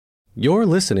You're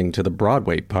listening to the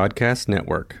Broadway Podcast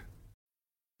Network.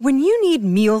 When you need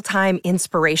mealtime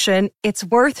inspiration, it's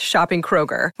worth shopping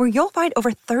Kroger, where you'll find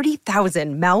over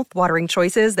 30,000 mouth-watering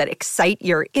choices that excite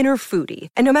your inner foodie.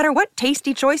 And no matter what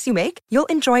tasty choice you make, you'll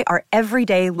enjoy our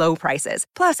everyday low prices,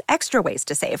 plus extra ways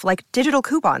to save, like digital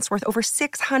coupons worth over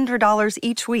 $600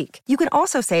 each week. You can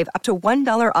also save up to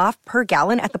 $1 off per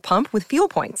gallon at the pump with fuel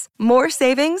points. More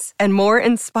savings and more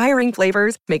inspiring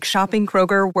flavors make shopping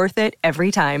Kroger worth it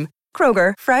every time.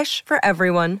 Kroger, fresh for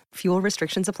everyone. Fuel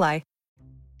restrictions apply.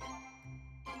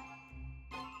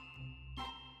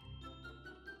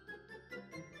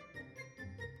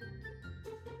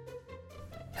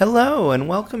 Hello, and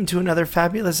welcome to another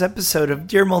fabulous episode of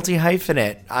Dear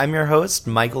Multi-Hyphenate. I'm your host,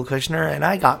 Michael Kushner, and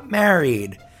I got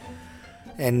married.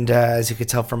 And as you could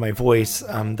tell from my voice,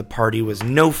 the party was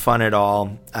no fun at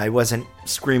all. I wasn't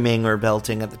screaming or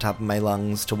belting at the top of my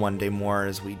lungs to One Day More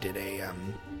as we did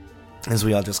as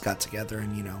we all just got together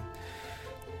and,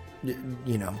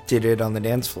 did it on the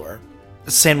dance floor.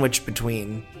 Sandwiched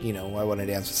between, I Want to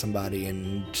Dance with Somebody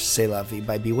and C'est La Vie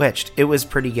by Bewitched. It was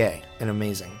pretty gay and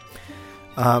amazing.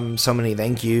 So many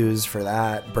thank yous for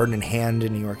that. Bird in Hand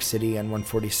in New York City on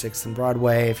 146th and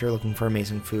Broadway. If you're looking for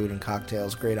amazing food and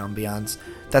cocktails, great ambiance,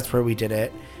 that's where we did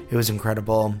it. It was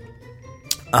incredible.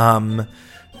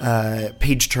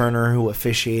 Paige Turner, who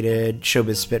officiated,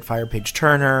 Showbiz Spitfire Paige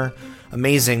Turner,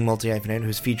 amazing multi-hyphenate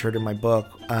who's featured in my book,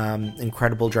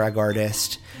 incredible drag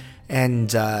artist,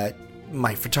 and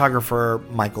my photographer,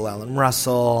 Michael Allen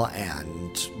Russell,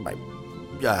 and my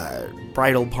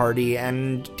bridal party,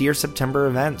 and Dear September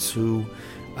Events, who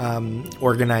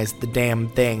organized the damn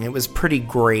thing. It was pretty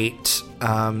great,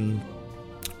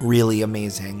 really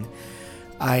amazing.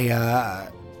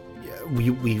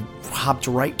 We hopped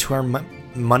right to our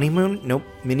mini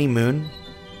moon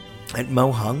at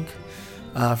Mohunk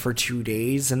for 2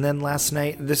 days, and then last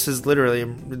night, this is literally,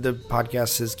 the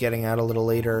podcast is getting out a little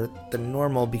later than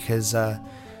normal because I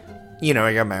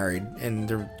got married, and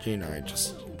there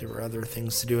were other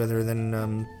things to do other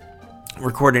than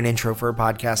record an intro for a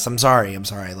podcast. I'm sorry,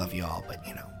 I love you all, but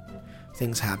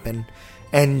things happen.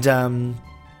 And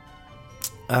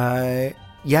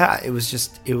it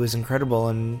was incredible.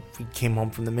 And we came home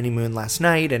from the mini moon last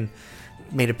night and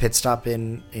made a pit stop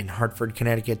in Hartford,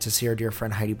 Connecticut to see our dear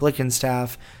friend Heidi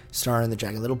Blickenstaff star in the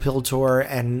Jagged Little Pill tour.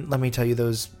 And let me tell you,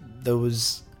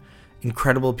 those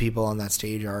incredible people on that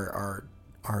stage are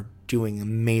doing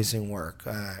amazing work,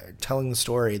 telling the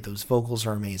story. Those vocals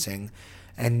are amazing.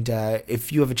 And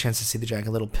if you have a chance to see the Jagged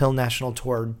Little Pill National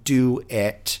Tour, do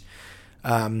it.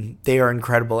 They are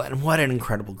incredible, and what an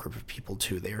incredible group of people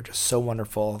too. They are just so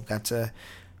wonderful. Got to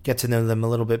get to know them a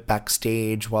little bit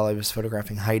backstage while I was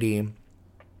photographing Heidi,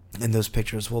 and those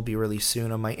pictures will be released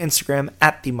soon on my Instagram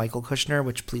at the Michael Kushner,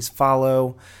 which please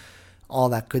follow. All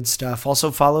that good stuff.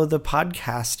 Also follow the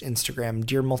podcast Instagram,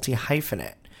 Dear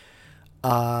Multi-Hyphenate.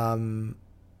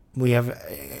 We have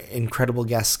incredible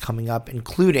guests coming up,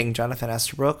 including Jonathan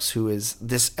Estabrooks, who is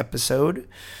this episode.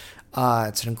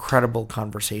 It's an incredible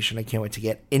conversation. I can't wait to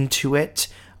get into it.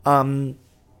 I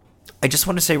just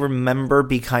want to say, remember,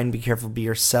 be kind, be careful, be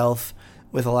yourself.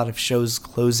 With a lot of shows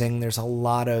closing, there's a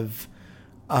lot of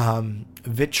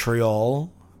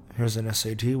vitriol. Here's an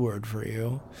SAT word for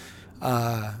you.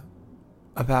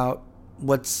 About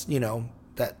what's,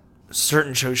 that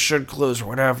certain shows should close or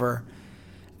whatever.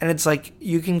 And it's like,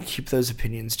 you can keep those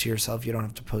opinions to yourself. You don't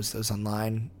have to post those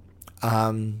online.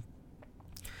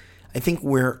 I think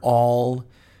we're all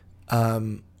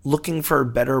looking for a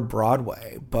better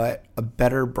Broadway, but a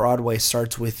better Broadway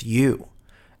starts with you.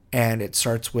 And it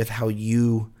starts with how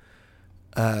you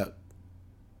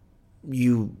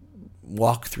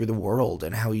walk through the world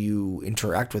and how you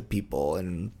interact with people.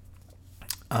 And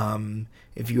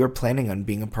if you are planning on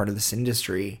being a part of this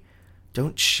industry,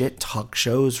 don't shit talk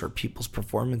shows or people's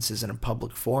performances in a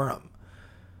public forum.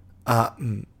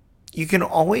 You can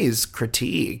always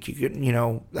critique. You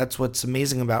can, that's what's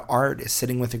amazing about art, is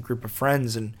sitting with a group of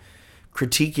friends and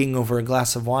critiquing over a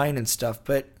glass of wine and stuff.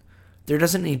 But there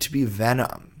doesn't need to be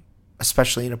venom,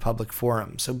 especially in a public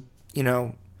forum. So,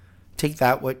 take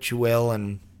that what you will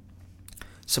and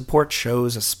support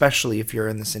shows, especially if you're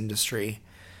in this industry.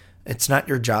 It's not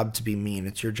your job to be mean.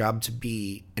 It's your job to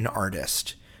be an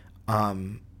artist.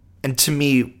 And to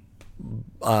me,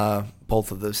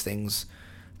 both of those things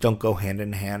don't go hand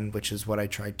in hand, which is what I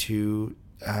try to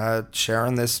share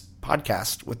on this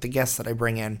podcast with the guests that I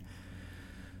bring in.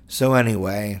 So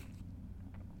anyway,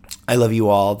 I love you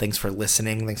all. Thanks for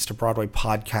listening. Thanks to Broadway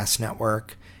Podcast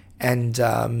Network. And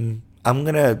I'm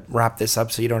going to wrap this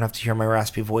up so you don't have to hear my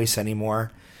raspy voice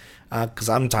anymore, because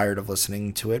I'm tired of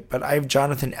listening to it. But I have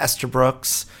Jonathan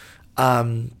Estabrooks.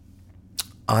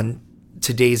 on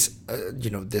today's,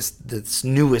 this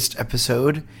newest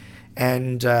episode.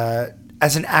 And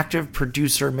as an active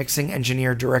producer, mixing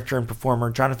engineer, director, and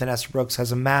performer, Jonathan Estabrooks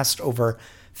has amassed over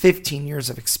 15 years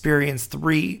of experience,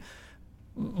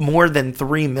 more than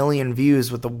 3 million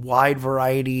views, with a wide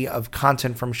variety of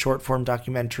content from short form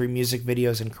documentary, music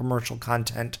videos, and commercial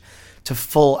content to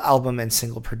full album and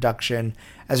single production.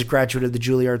 As a graduate of the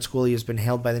Juilliard School, he has been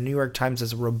hailed by the New York Times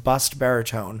as a robust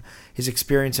baritone. His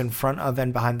experience in front of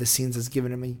and behind the scenes has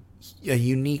given him a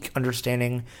unique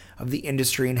understanding of the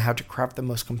industry and how to craft the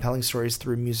most compelling stories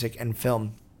through music and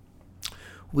film.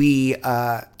 We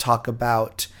talk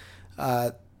about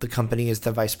the company is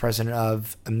the vice president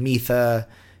of Ametha,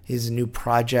 his new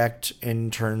project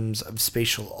in terms of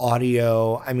spatial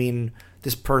audio. I mean,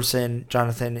 this person,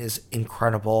 Jonathan, is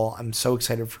incredible. I'm so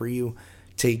excited for you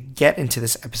to get into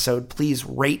this episode. Please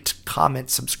rate,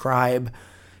 comment, subscribe.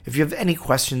 If you have any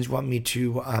questions you want me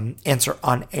to answer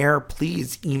on air,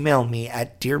 please email me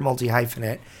at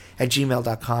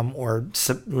dearmultihyphenate@gmail.com or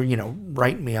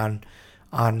write me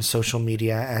on social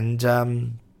media. And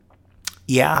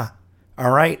all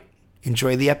right.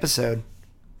 Enjoy the episode.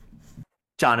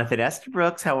 Jonathan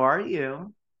Estabrooks, how are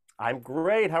you? I'm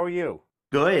great. How are you?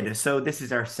 Good. So this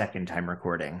is our second time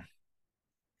recording.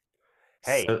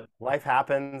 Hey, life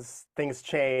happens. Things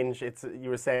change. You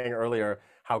were saying earlier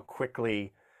how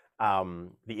quickly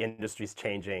the industry's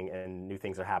changing and new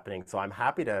things are happening. So I'm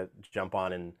happy to jump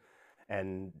on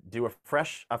and do a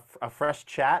fresh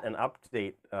chat and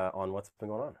update on what's been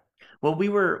going on. Well,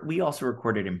 we also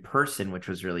recorded in person, which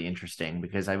was really interesting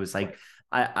because I was like,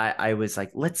 I was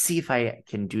like, let's see if I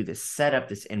can do this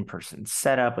in-person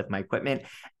setup with my equipment,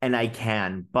 and I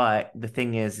can. But the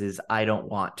thing is I don't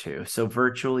want to. So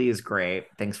virtually is great.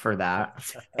 Thanks for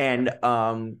that. And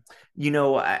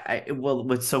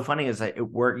what's so funny is it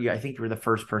worked. I think you were the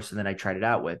first person that I tried it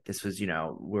out with. This was, we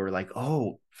were like,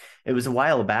 oh. It was a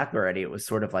while back already. It was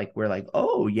sort of like, we're like,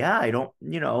 oh yeah, I don't,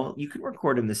 you can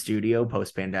record in the studio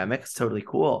post-pandemic. It's totally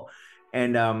cool.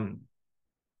 And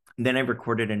then I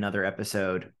recorded another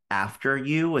episode after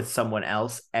you with someone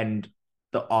else, and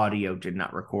the audio did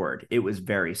not record. It was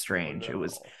very strange. Oh, no.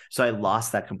 So I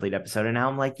lost that complete episode. And now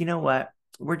I'm like, you know what?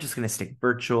 We're just going to stick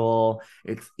virtual.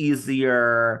 It's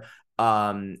easier.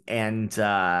 And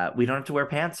we don't have to wear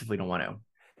pants if we don't want to.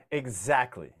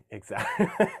 Exactly.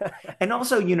 And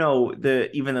also, even though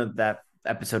that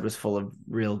episode was full of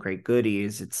real great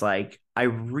goodies, it's like I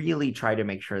really try to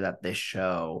make sure that this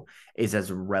show is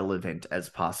as relevant as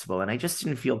possible. And I just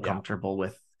didn't feel comfortable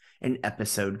with an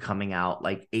episode coming out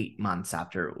like 8 months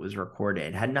after it was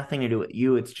recorded. It had nothing to do with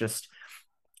you. It's just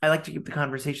I like to keep the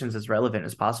conversations as relevant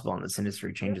as possible, and this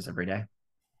industry changes every day.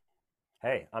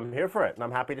 Hey, I'm here for it, and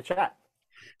I'm happy to chat.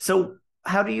 So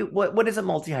how do you, what is a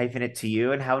multi-hyphenate to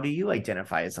you, and how do you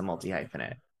identify as a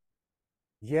multi-hyphenate?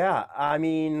 Yeah, I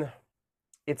mean,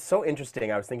 it's so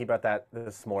interesting. I was thinking about that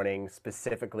this morning,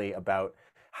 specifically about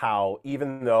how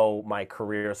even though my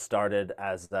career started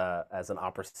as an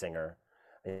opera singer,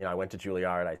 I went to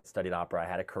Juilliard, I studied opera, I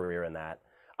had a career in that.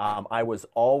 I was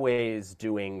always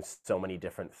doing so many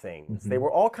different things. Mm-hmm. They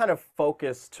were all kind of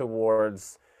focused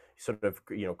towards sort of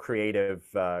creative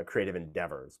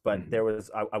endeavors, but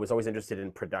mm-hmm. I was always interested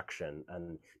in production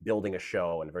and building a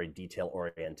show, and very detail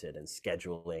oriented, and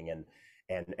scheduling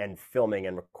and filming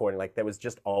and recording. Like that was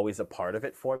just always a part of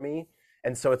it for me.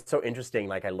 And so it's so interesting.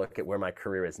 Like I look at where my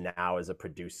career is now as a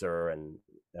producer, and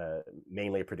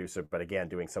mainly a producer, but again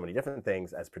doing so many different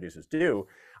things as producers do.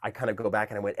 I kind of go back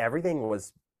and I went, everything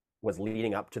was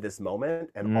leading up to this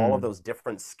moment, and all of those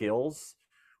different skills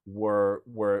were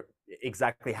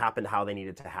exactly happened how they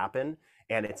needed to happen.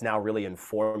 And it's now really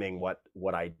informing what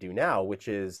I do now, which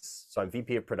is, so I'm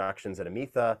VP of Productions at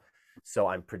Ametha. So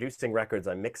I'm producing records,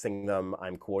 I'm mixing them,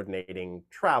 I'm coordinating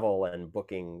travel and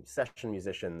booking session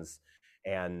musicians,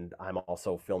 and I'm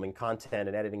also filming content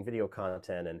and editing video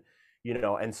content, and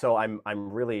and so I'm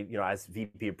really, as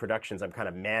VP of Productions, I'm kind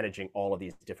of managing all of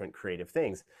these different creative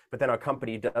things. But then our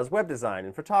company does web design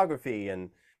and photography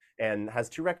and has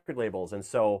 2 record labels. And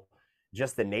so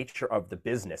just the nature of the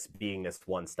business being this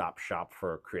one-stop shop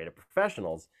for creative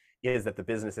professionals is that the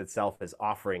business itself is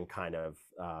offering kind of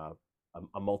a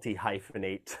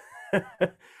multi-hyphenate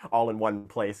all in one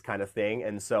place kind of thing.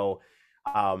 And so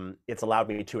it's allowed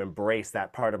me to embrace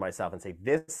that part of myself and say,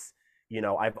 this,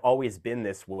 I've always been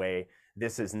this way.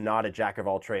 This is not a jack of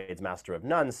all trades, master of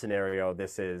none scenario.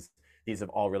 These have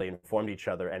all really informed each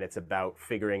other. And it's about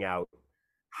figuring out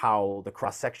how the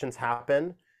cross sections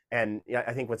happen. And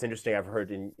I think what's interesting, I've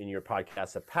heard in your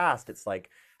podcasts of past, it's like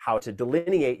how to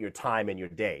delineate your time and your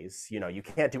days. You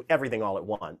can't do everything all at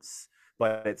once,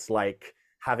 but it's like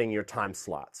having your time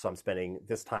slots. So I'm spending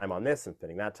this time on this and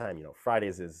spending that time.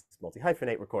 Fridays is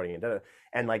multi-hyphenate recording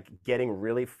and like getting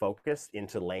really focused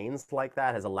into lanes like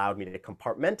that has allowed me to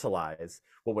compartmentalize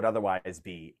what would otherwise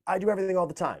be, I do everything all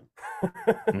the time.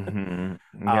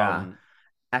 Yeah.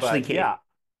 Ashley But Kate yeah,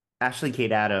 Ashley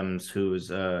Kate Adams,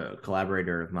 who's a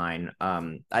collaborator of mine,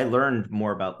 I learned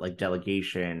more about like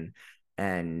delegation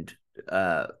and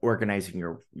organizing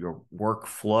your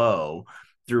workflow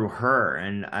through her,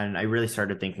 and I really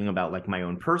started thinking about like my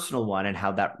own personal one and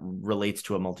how that relates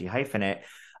to a multi-hyphenate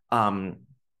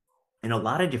in a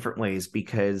lot of different ways,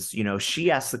 because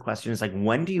she asked the question is like,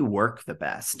 when do you work the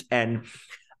best? And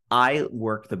I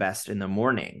work the best in the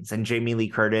mornings, and Jamie Lee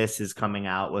Curtis is coming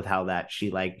out with how that she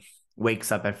like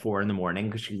wakes up at 4 a.m.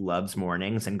 because she loves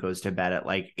mornings and goes to bed at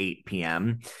like 8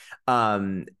 p.m.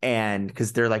 And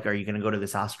because they're like, are you going to go to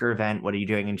this Oscar event? What are you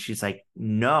doing? And she's like,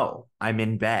 no, I'm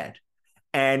in bed.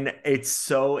 And it's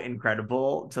so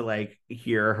incredible to like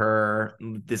hear her,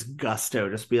 this gusto,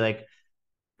 just be like,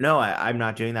 no, I'm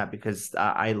not doing that because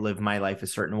I live my life a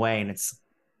certain way. And it's,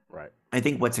 right. I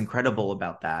think what's incredible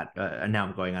about that, and now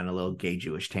I'm going on a little gay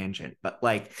Jewish tangent, but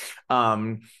like,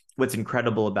 what's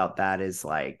incredible about that is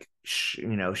like,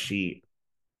 she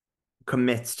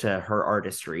commits to her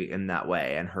artistry in that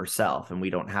way and herself, and we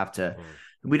don't have to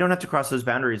cross those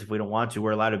boundaries if we don't want to.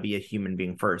 We're allowed to be a human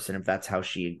being first, and if that's how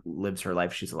she lives her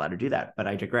life, she's allowed to do that. But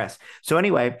I digress. So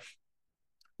anyway,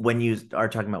 when you are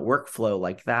talking about workflow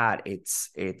like that, it's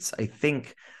I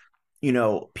think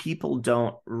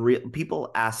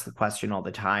people ask the question all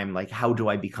the time, like, how do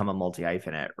I become a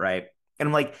multi-hyphenate, right? And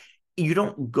I'm like, you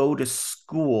don't go to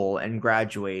school and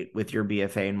graduate with your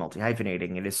BFA in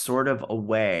multi-hyphenating. It is sort of a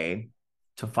way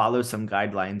to follow some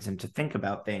guidelines and to think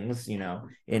about things, there's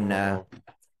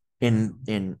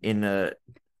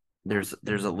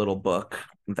a little book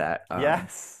that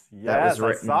Yes, that was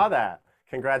written. I saw that.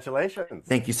 Congratulations.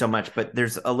 Thank you so much. But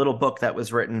there's a little book that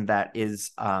was written that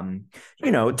is,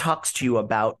 talks to you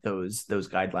about those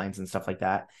guidelines and stuff like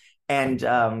that. And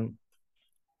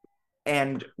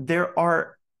there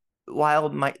are, while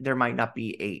there might not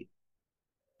be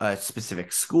a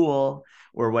specific school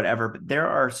or whatever, but there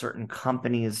are certain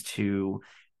companies to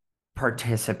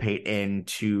participate in,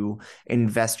 to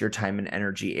invest your time and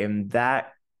energy in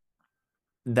that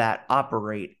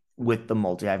operate with the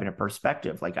multi-hyphenate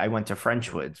perspective. Like I went to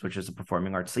Frenchwoods, which is a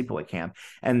performing arts sleepaway camp,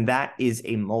 and that is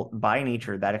by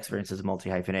nature, that experience is a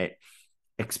multi-hyphenate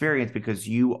experience, because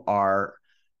you are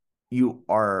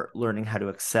learning how to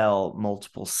excel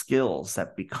multiple skills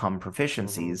that become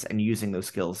proficiencies and using those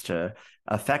skills to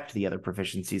affect the other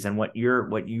proficiencies. And what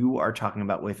you are talking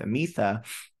about with Amitha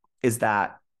is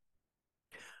that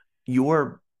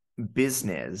your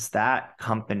business, that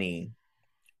company,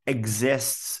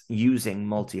 exists using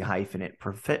multi-hyphenate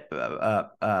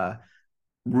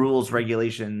rules,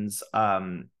 regulations,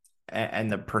 and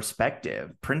the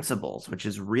perspective principles, which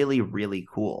is really, really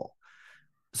cool.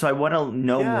 So I want to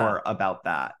know more about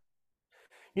that.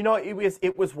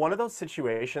 It was one of those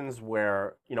situations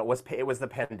where, it was the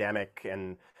pandemic,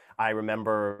 and I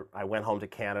remember I went home to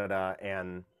Canada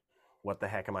and what the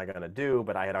heck am I going to do?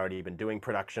 But I had already been doing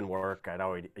production work. I'd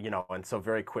already, and so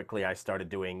very quickly I started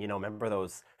doing, remember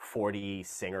those 40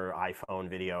 singer iPhone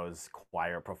videos,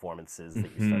 choir performances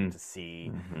that you started to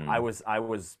see? I was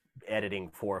editing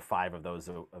 4 or 5 of those,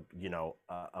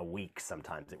 a week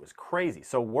sometimes. It was crazy.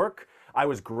 So work, I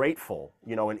was grateful,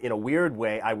 in a weird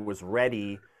way, I was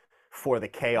ready for the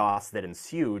chaos that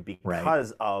ensued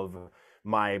because of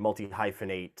my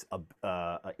multi-hyphenate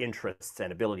interests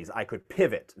and abilities. I could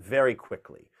pivot very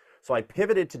quickly. So I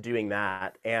pivoted to doing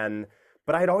that,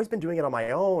 but I had always been doing it on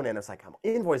my own, and it's like, I'm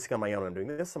invoicing on my own, I'm doing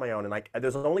this on my own, and like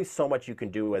there's only so much you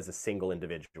can do as a single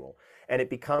individual. And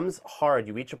it becomes hard.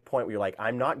 You reach a point where you're like,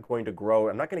 I'm not going to grow,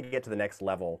 I'm not going to get to the next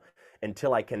level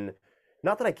until I can,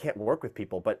 not that I can't work with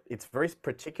people, but it's very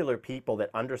particular people that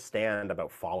understand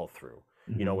about follow through.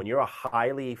 When you're a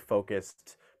highly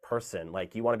focused person,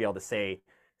 like you want to be able to say,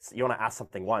 you want to ask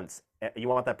something once, you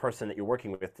want that person that you're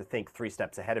working with to think 3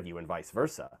 steps ahead of you and vice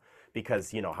versa,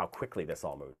 because how quickly this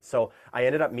all moves. So I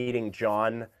ended up meeting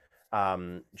John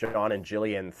and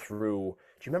Jillian through,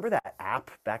 do you remember that app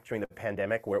back during the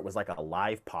pandemic where it was like a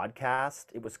live podcast?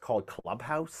 It was called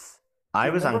Clubhouse. I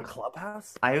was on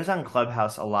Clubhouse. I was on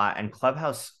Clubhouse a lot, and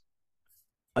Clubhouse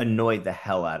annoyed the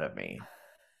hell out of me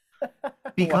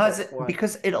because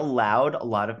it allowed a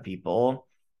lot of people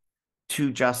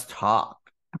to just talk.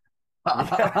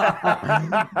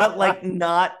 But like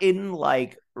not in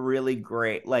like really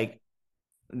great, like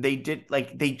they did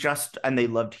like they just and they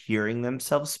loved hearing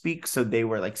themselves speak, so they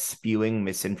were like spewing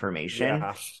misinformation,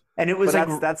 Yeah. and it But was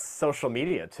like that's social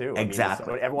media too. I mean,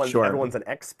 exactly everyone's sure an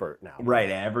expert now. right.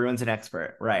 Everyone's an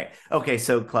expert, right? Okay,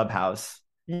 so Clubhouse.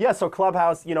 Yeah, so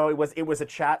Clubhouse, it was a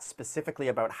chat specifically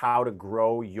about how to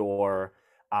grow your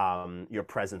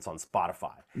presence on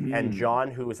Spotify. And Mm,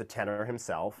 John, who is a tenor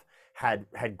himself,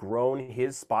 had grown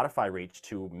his Spotify reach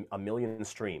to 1 million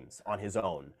streams on his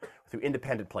own through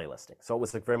independent playlisting. So it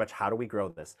was like very much how do we grow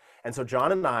this? And so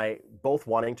John and I, both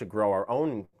wanting to grow our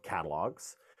own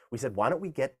catalogs, we said, why don't we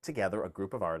get together a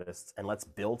group of artists and let's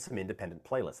build some independent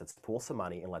playlists. Let's pool some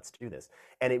money and let's do this.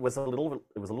 And it was a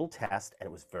little test, and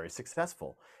it was very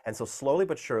successful. And so slowly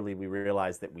but surely we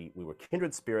realized that we were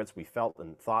kindred spirits. We felt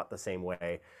and thought the same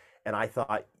way. And I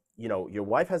thought, your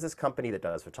wife has this company that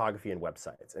does photography and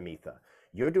websites, Amitha.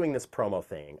 You're doing this promo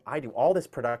thing. I do all this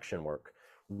production work.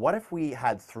 What if we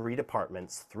had 3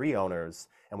 departments, 3 owners,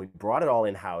 and we brought it all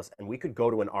in house, and we could go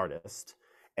to an artist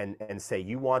and say,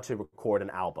 you want to record an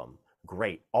album?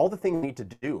 Great. All the things you need to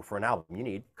do for an album, you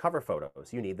need cover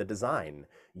photos, you need the design,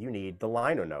 you need the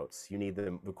liner notes, you need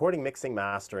the recording, mixing,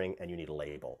 mastering, and you need a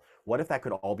label. What if that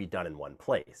could all be done in one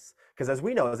place? Because as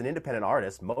we know, as an independent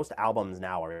artist, most albums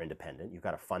now are independent. You've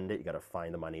got to fund it, you got to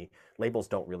find the money. Labels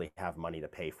don't really have money to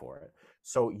pay for it.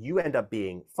 So you end up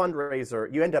being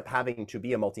fundraiser, you end up having to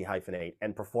be a multi-hyphenate,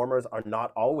 and performers are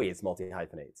not always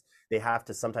multi-hyphenates. They have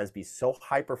to sometimes be so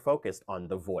hyper focused on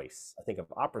the voice. I think of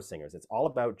opera singers, it's all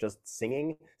about just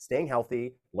singing, staying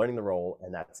healthy, learning the role,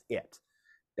 and that's it.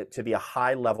 To be a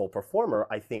high level performer,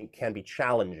 I think can be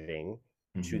challenging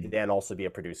to mhm, then also be a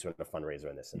producer and a fundraiser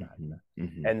and this and that. mhm,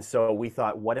 mhm. And so we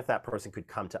thought, what if that person could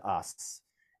come to us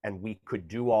and we could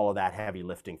do all of that heavy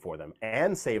lifting for them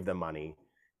and save them money?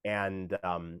 And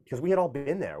because we had all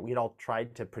been there, we had all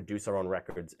tried to produce our own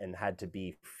records and had to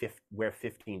wear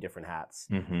 15 different hats.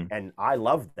 Mhm. And I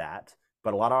loved that,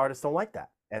 but a lot of artists don't like that,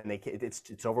 and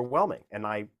it's overwhelming. And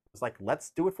I was like,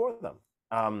 let's do it for them.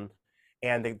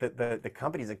 And the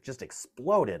companies like just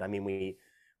exploded. I mean,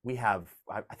 we have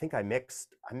I think I'm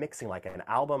mixing like an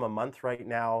album a month right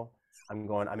now. I'm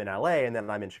in LA, and then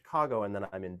I'm in Chicago, and then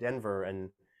I'm in Denver, and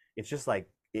it's just like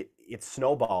it's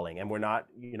snowballing, and we're not,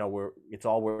 it's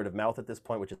all word of mouth at this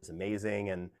point, which is amazing.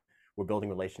 And we're building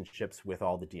relationships with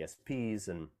all the DSPs,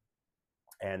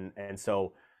 and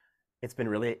so it's been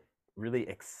really, really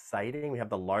exciting. We have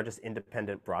the largest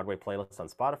independent Broadway playlist on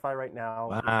Spotify right now,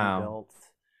 which we Wow.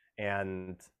 built.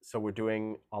 And so we're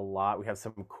doing a lot. We have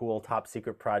some cool top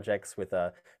secret projects with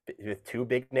 2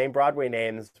 big name Broadway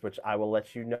names, which I will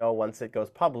let you know once it goes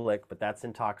public, but that's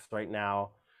in talks right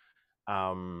now.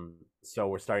 So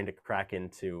we're starting to crack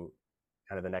into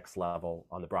kind of the next level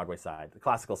on the Broadway side. The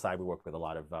classical side, we work with a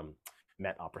lot of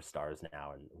Met opera stars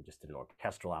now, and we just did an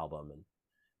orchestral album and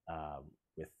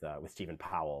with Stephen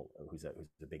Powell, who's a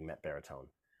big Met baritone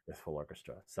with full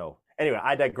orchestra. So anyway,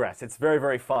 I digress. It's very,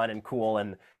 very fun and cool,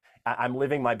 and I'm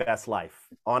living my best life.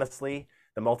 Honestly,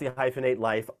 the multi hyphenate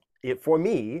life, for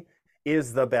me,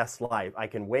 is the best life. I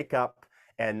can wake up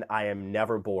and I am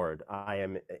never bored. I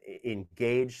am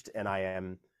engaged, and I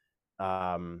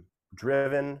am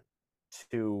driven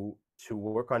to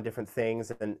work on different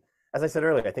things. And as I said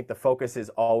earlier, I think the focus is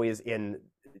always in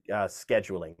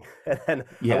scheduling. And then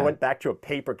I Yeah. went back to a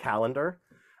paper calendar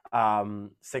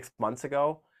 6 months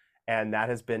ago, and that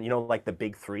has been, like the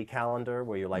big 3 calendar,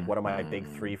 where you're like, what are my big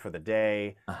 3 Mhm. for the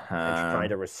day? And Uh-huh. trying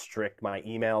to restrict my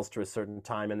emails to a certain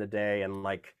time in the day. And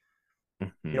like,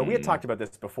 we had Mhm. talked about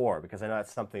this before, because I know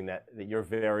that's something that you're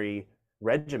very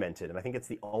regimented, and I think it's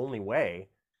the only way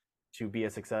to be a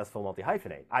successful multi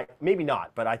hyphenate. I maybe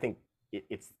not, but I think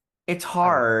it's It's I don't know.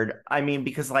 hard. I mean,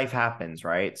 because life happens,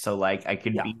 right? So like Yeah. I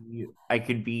could be, I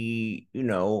could be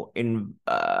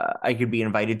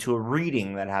invited to a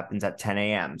reading that happens at 10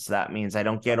 a.m. So that means I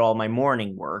don't get all my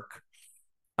morning work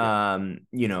Yeah.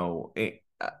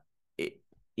 it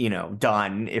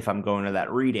done if I'm going to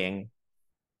that reading.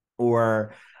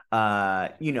 Or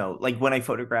like when I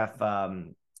photograph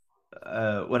when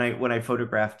I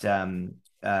photographed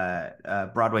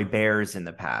Broadway Bears in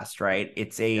the past, right?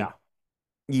 It's Yeah. a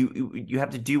you have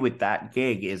to do with that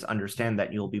gig is understand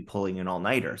that you'll be pulling an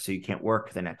all-nighter, so you can't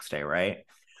work the next day, right? Hmm.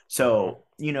 So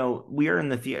we are in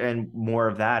the theater, and more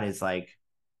of that is like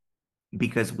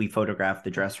because we photograph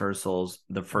the dress rehearsals,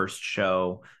 the first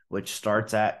show, which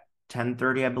starts at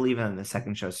 10:30, I believe, and the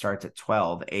second show starts at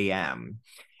 12 a.m.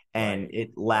 And Right. it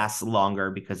Yeah. lasts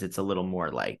longer because it's a little more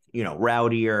like,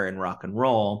 rowdier and rock and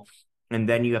roll. And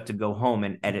then you have to go home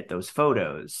and edit those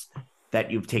photos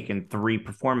that you've taken 3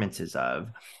 performances of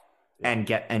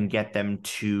Yeah. and get them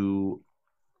to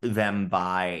them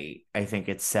by, I think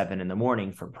it's 7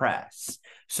 a.m. for press.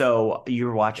 So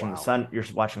you're watching you're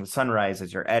watching the sunrise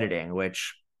as you're editing,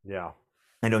 which Yeah.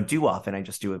 I don't do often. I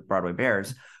just do with Broadway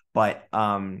Bears. But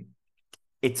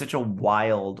it's such a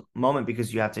wild moment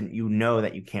because you know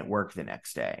that you can't work the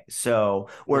next day. So,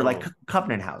 or like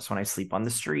Covenant House, when I sleep on the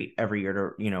street every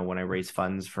year to, when I raise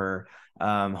funds for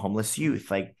homeless youth,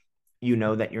 like, you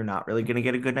know that you're not really going to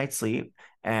get a good night's sleep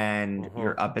and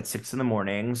you're up at 6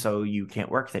 a.m. So you can't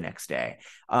work the next day.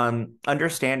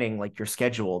 Understanding like your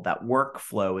schedule, that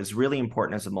workflow is really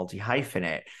important as a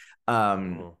multi-hyphenate.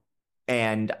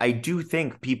 And I do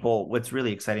think what's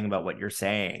really exciting about what you're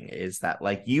saying is that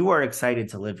like you are excited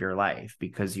to live your life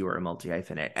because you are a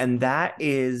multi-hyphenate. And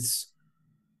that's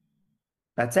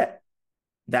it.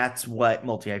 That's what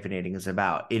multi-hyphenating is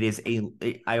about.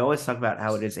 I always talk about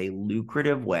how it is a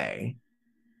lucrative way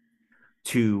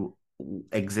to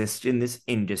exist in this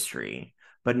industry.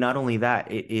 But not only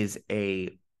that, it is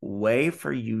a way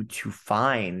for you to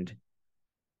find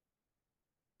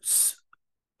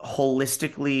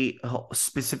specifically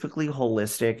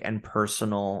holistic and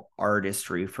personal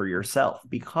artistry for yourself,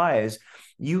 because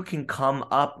you can come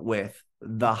up with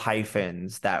the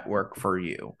hyphens that work for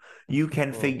you. You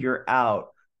can figure out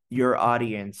your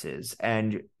audiences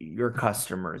and your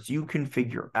customers. You can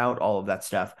figure out all of that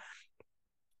stuff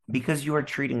because you are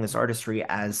treating this artistry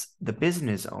as the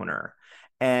business owner.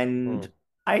 And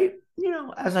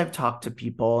as I've talked to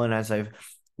people and as I've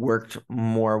worked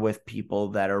more with people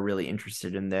that are really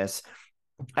interested in this,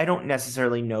 I don't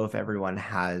necessarily know if everyone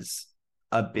has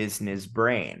a business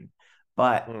brain,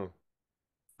 but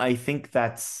I think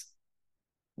that's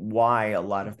why a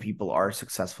lot of people are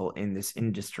successful in this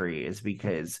industry, is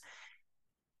because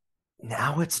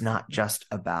now it's not just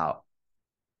about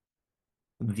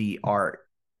the art.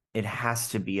 It has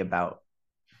to be about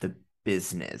the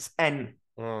business. And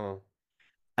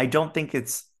I don't think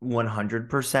it's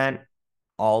 100%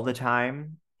 all the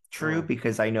time true,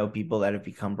 because I know people that have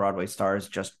become Broadway stars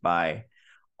just by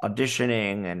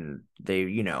auditioning, and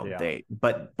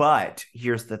but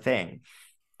here's the thing.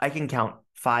 I can count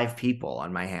 5 people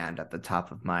on my hand at the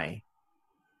top of my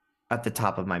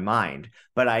mind,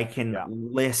 but I can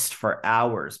list for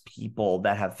hours people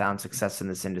that have found success in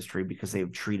this industry because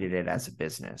they've treated it as a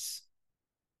business.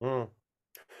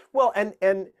 Well, and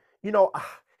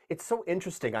it's so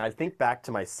interesting. I think back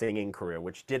to my singing career,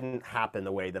 which didn't happen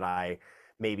the way that I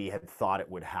maybe had thought it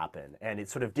would happen. And it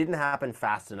sort of didn't happen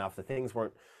fast enough. The things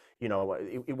weren't,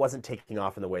 it wasn't taking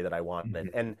off in the way that I wanted.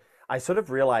 And I sort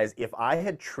of realized if I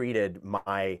had treated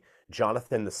my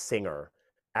Jonathan the singer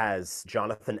as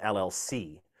Jonathan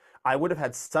LLC, I would have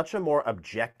had such a more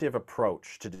objective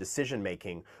approach to decision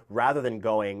making, rather than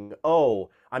going, oh,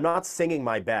 I'm not singing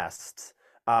my best,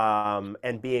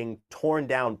 and being torn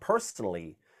down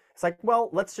personally. It's like, well,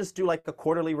 let's just do like a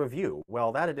quarterly review.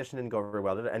 Well, that edition didn't go very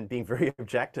well, and being very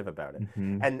objective about it.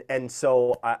 And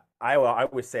so I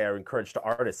always say, I encourage to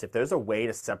artists, if there's a way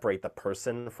to separate the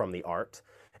person from the art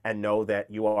and know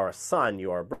that you are a son, you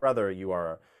are a brother, you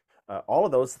are all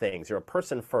of those things, you're a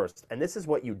person first, and this is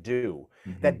what you do,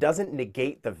 that doesn't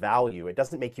negate the value. It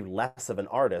doesn't make you less of an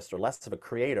artist or less of a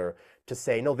creator to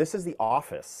say, no, this is the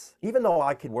office. Even though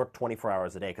I could work 24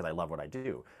 hours a day because I love what I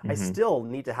do, I still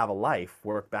need to have a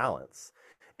life-work balance.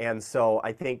 And so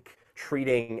I think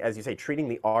treating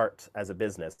the art as a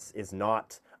business is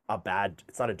not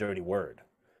it's not a dirty word.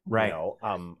 Right.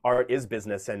 Art is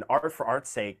business, and art for art's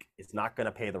sake is not going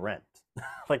to pay the rent.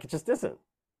 Like, it just isn't.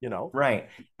 Right.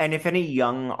 And if any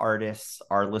young artists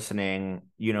are listening,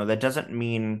 that doesn't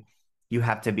mean you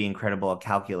have to be incredible at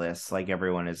calculus like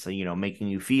everyone is, making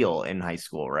you feel in high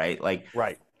school, right? Like,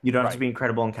 you don't have to be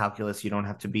incredible in calculus. You don't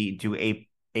have to do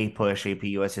a push, AP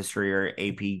US history, or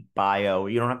AP bio.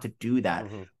 You don't have to do that.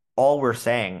 All we're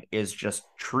saying is just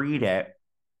treat it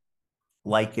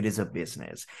like it is a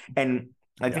business. And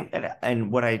I think that,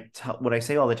 and what I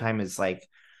say all the time is, like,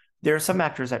 there are some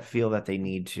actors that feel that they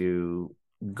need to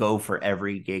go for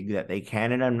every gig that they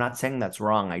can, and I'm not saying that's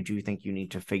wrong. I do think you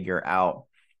need to figure out,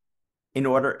 in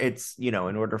order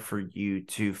for you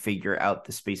to figure out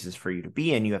the spaces for you to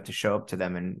be in, you have to show up to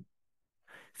them and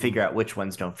figure out which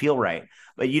ones don't feel right.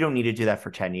 But you don't need to do that for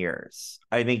 10 years.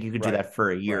 I think you could do that for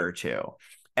a year or two.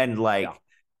 And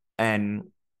and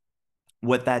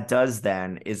what that does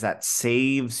then is that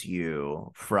saves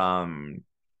you from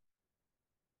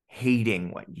hating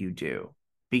what you do,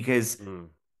 because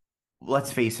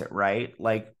let's face it, right?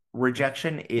 Like,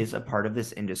 rejection is a part of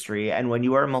this industry. And when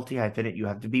you are a multi-hyphenate, you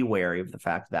have to be wary of the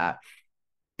fact that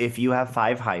if you have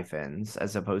 5 hyphens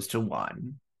as opposed to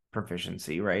 1,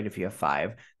 proficiency, right? If you have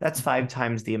 5, that's 5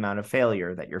 times the amount of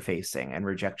failure that you're facing and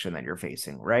rejection that you're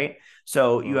facing, right?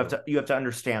 So you have to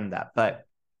understand that, but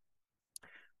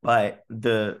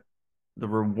the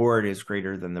reward is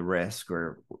greater than the risk,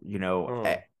 or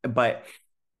but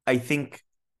I think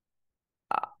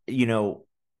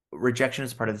rejection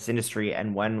is part of this industry,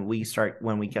 and when we start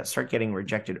getting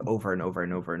rejected over and over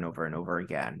and over and over and over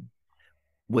again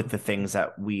with the things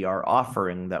that we are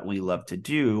offering that we love to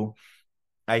do,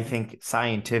 I think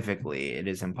scientifically it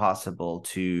is impossible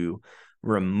to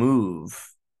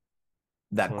remove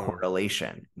that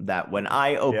correlation, that when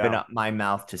I open up my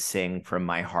mouth to sing from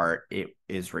my heart, it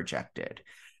is rejected.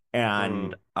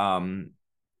 And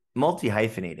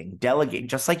multi-hyphenating, delegate,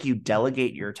 just like you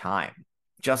delegate your time,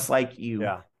 just like you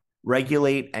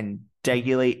regulate and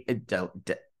delegate,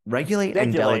 regulate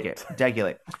and delegate,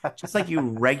 just like you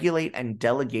regulate and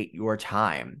delegate your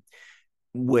time.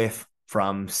 With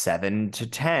from 7 to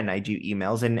 10, I do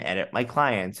emails and edit my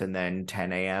clients, and then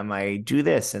 10 a.m. I do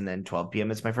this, and then 12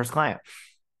 p.m. is my first client.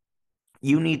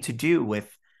 You need to do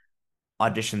with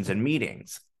auditions and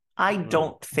meetings. I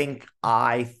don't think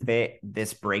I fit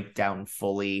this breakdown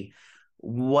fully.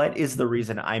 What is the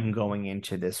reason I'm going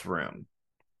into this room?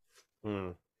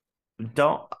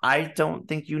 I don't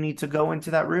think you need to go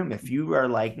into that room. If you are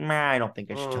like, I don't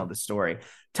think I should tell the story.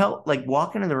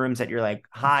 Walk into the rooms that you're like,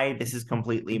 hi, this is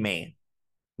completely me.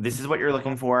 This is what you're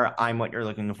looking for. I'm what you're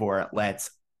looking for.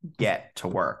 Let's get to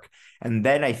work. And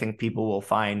then I think people will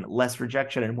find less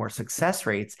rejection and more success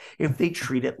rates if they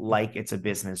treat it like it's a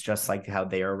business, just like how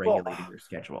they are regulating your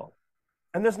schedule.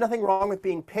 And there's nothing wrong with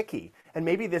being picky. And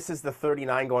maybe this is the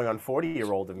 39 going on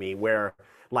 40-year-old of me, where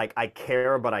like I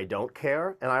care, but I don't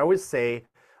care. And I always say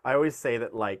that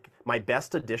like my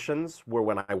best auditions were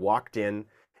when I walked in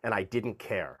and I didn't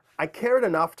care. I cared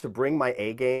enough to bring my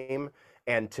A game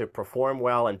and to perform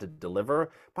well and to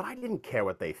deliver, but I didn't care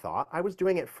what they thought. I was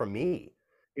doing it for me.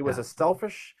 It was a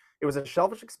selfish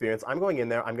experience. I'm going in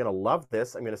there. I'm going to love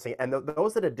this. I'm going to sing. And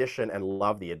those that audition and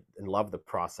love the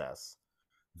process,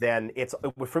 then it's,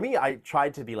 for me, I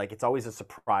tried to be like, it's always a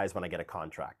surprise when I get a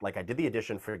contract. Like I did the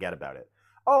audition, forget about it.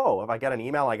 Oh, if I get an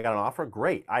email, I got an offer,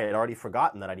 great. I had already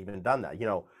forgotten that I'd even done that,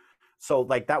 So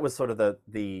like that was sort of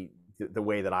the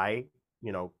way that I,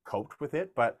 coped with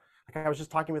it. But like I was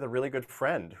just talking with a really good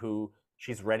friend who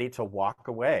she's ready to walk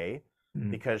away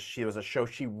because she was a show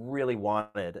she really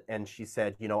wanted. And she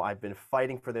said, I've been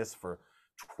fighting for this for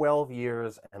 12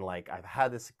 years and like I've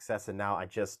had this success, and now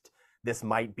this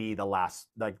might be the last,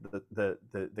 like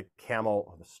the camel,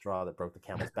 or the straw that broke the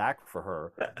camel's back for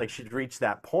her. Like she'd reached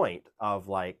that point of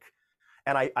like,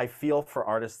 and I feel for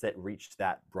artists that reached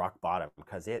that rock bottom,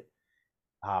 because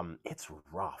it's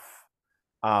rough.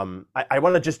 I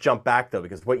want to just jump back though,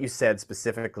 because what you said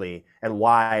specifically and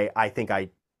why I think I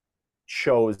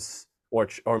chose or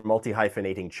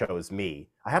multi-hyphenating chose me.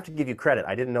 I have to give you credit.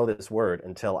 I didn't know this word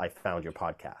until I found your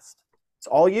podcast. It's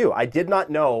all you. I did not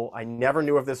know. I never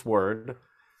knew of this word.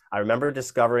 I remember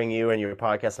discovering you and your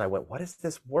podcast, and I went, what is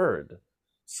this word?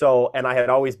 So, and I had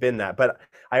always been that. But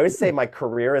I always say my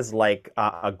career is like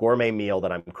a gourmet meal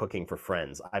that I'm cooking for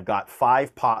friends. I've got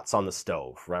 5 pots on the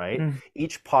stove, right?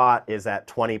 Each pot is at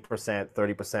 20%,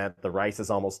 30%. The rice is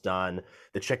almost done.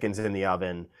 The chicken's in the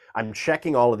oven. I'm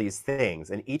checking all of these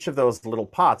things. And each of those little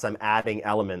pots, I'm adding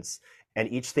elements,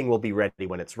 and each thing will be ready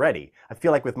when it's ready. I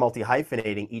feel like with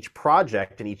multi-hyphenating, each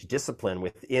project and each discipline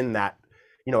within that,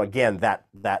 again,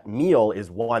 that meal is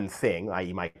one thing,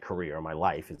 i.e. my career or my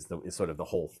life is sort of the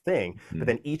whole thing. But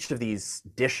then each of these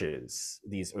dishes,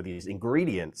 these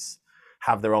ingredients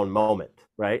have their own moment,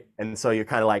 right? And so you're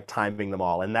kind of like timing them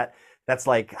all. And that's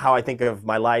like how I think of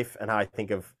my life and how I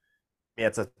think of,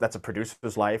 that's a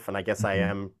producer's life. And I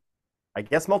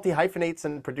guess multi-hyphenates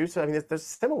and producer, I mean, there's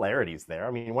similarities there.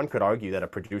 I mean, one could argue that a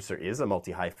producer is a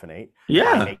multi-hyphenate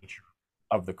by nature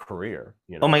of the career.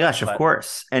 Oh my gosh, of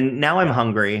course. And now I'm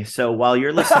hungry. So while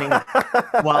you're listening,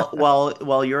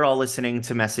 while you're all listening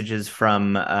to messages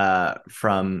from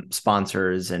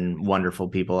sponsors and wonderful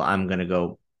people, I'm gonna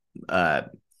go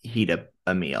heat up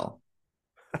a meal.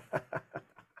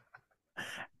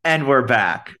 And we're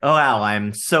back. Oh wow,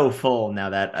 I'm so full now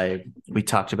that we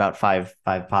talked about five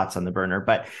pots on the burner.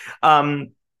 But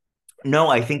no,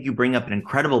 I think you bring up an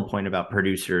incredible point about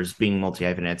producers being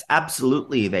multi-hyphenates.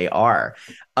 Absolutely, they are.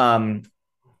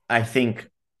 I think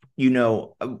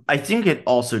it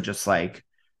also just like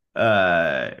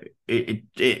it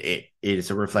is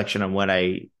a reflection on when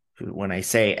I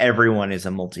say everyone is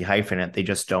a multi-hyphenate. They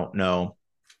just don't know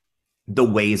the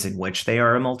ways in which they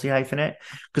are a multi-hyphenate,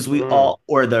 because we Mm, all,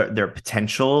 or their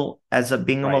potential as a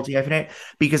being a right. multi-hyphenate,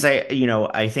 because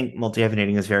I think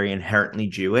multi-hyphenating is very inherently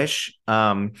Jewish.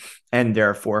 And there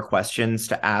are 4 questions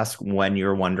to ask when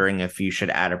you're wondering if you should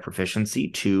add a proficiency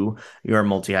to your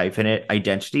multi-hyphenate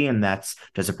identity. And that's,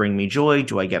 does it bring me joy?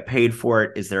 Do I get paid for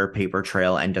it? Is there a paper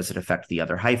trail? And does it affect the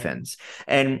other hyphens?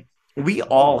 And we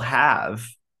all Mm, have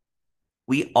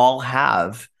we all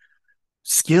have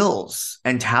skills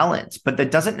and talents, but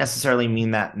that doesn't necessarily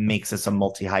mean that makes us a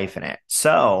multi-hyphenate.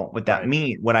 So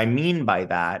right. what I mean by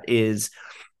that is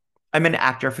I'm an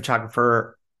actor,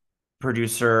 photographer,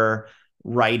 producer,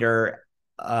 writer,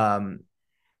 um,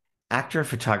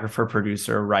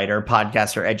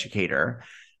 podcaster, educator.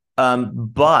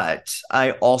 But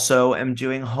I also am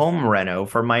doing home reno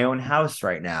for my own house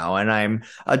right now, and I'm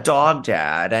a dog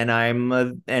dad, and I'm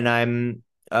this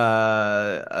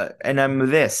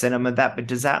and I'm that. But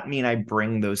does that mean I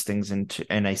bring those things into,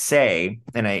 and I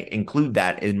include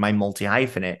that in my multi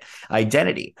hyphenate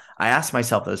identity? I ask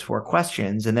myself those 4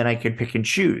 questions, and then I could pick and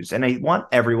choose. And I want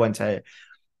everyone to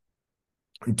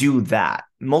do that.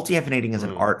 Multi hyphenating is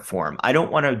an Mm, art form. I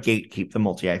don't want to gatekeep the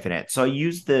multi hyphenate. So I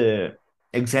use the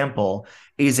example: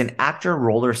 is an actor,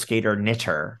 roller skater,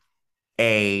 knitter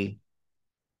a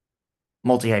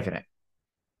multi hyphenate?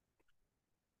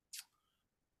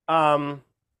 um,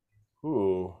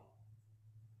 ooh,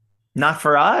 Not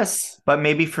for us, but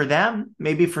maybe for them,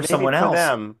 maybe for maybe someone for else.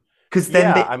 them. Because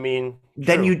Yeah, I mean,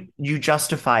 then true. you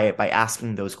justify it by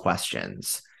asking those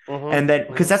questions. Mm-hmm, And then,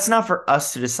 because mm-hmm. that's not for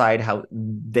us to decide how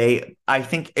they, I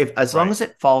think, if as long Right, as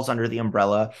it falls under the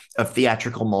umbrella of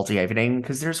theatrical multi hyphenating,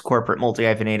 because there's corporate multi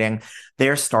hyphenating,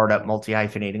 there's startup multi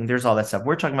hyphenating, there's all that stuff.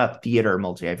 We're talking about theater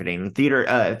multi hyphenating,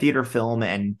 theater, film,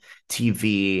 and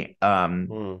TV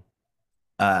mm,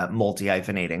 multi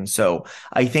hyphenating. So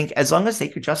I think as long as they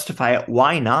could justify it,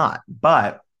 why not?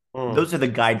 But mm, those are the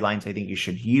guidelines I think you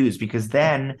should use, because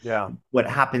then yeah, what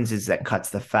happens is that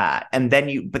cuts the fat. And then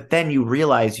you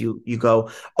realize you go,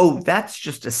 oh, that's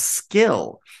just a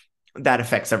skill that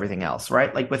affects everything else,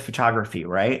 right? Like with photography,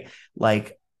 right?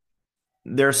 Like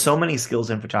there's so many skills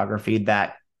in photography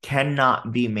that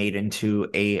cannot be made into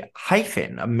a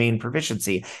hyphen, a main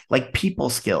proficiency, like people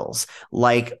skills,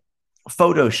 like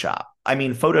Photoshop. I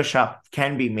mean, Photoshop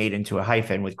can be made into a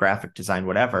hyphen with graphic design,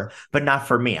 whatever, but not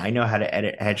for me. I know how to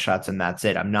edit headshots and that's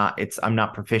it. I'm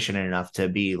not proficient enough to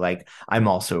be like, I'm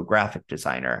also a graphic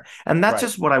designer. And that's right.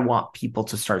 just what I want people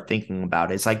to start thinking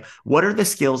about. Is like, what are the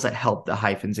skills that help the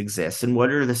hyphens exist? And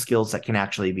what are the skills that can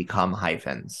actually become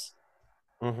hyphens?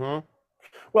 Mm-hmm.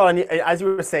 Well, and as you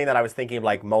were saying that, I was thinking of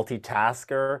like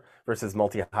multitasker versus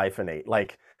multi-hyphenate.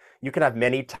 Like you can have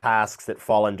many tasks that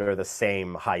fall under the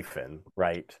same hyphen,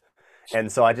 right? And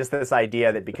so I just this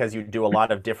idea that because you do a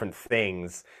lot of different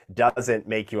things doesn't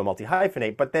make you a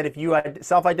multi-hyphenate. But then if you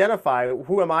self-identify,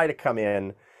 who am I to come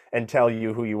in and tell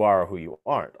you who you are or who you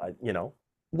aren't?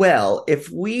 Well, if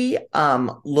we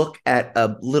look at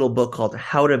a little book called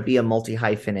How to Be a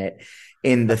Multi-Hyphenate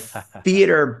in the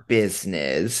Theater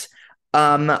Business,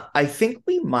 I think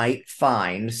we might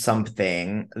find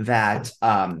something that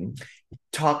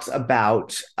talks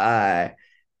about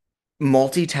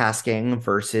multitasking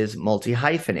versus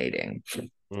multi-hyphenating.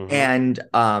 Hmm. And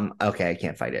okay, I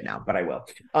can't find it now, but I will.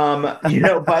 But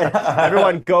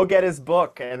Everyone go get his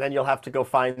book, and then you'll have to go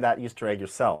find that Easter egg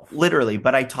yourself. literally,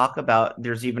 but I talk about,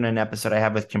 there's even an episode I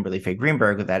have with Kimberly Faye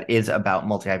Greenberg that is about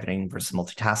multi-hyphenating versus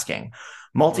multitasking.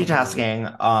 Hmm.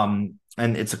 Multitasking,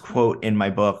 and it's a quote in my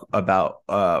book about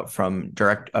from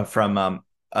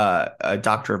a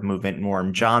doctor of movement,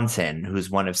 Norm Johnson, who's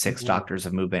one of 6 Hmm. doctors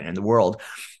of movement in the world.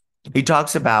 He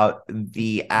talks about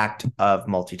the act of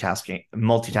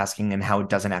multitasking and how it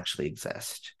doesn't actually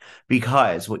exist,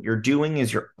 because what you're doing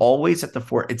is you're always at the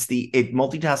fore.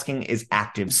 Multitasking is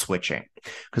active switching,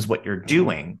 because what you're Hmm.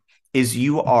 doing is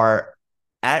you are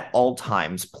at all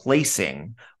times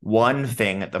placing one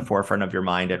thing at the forefront of your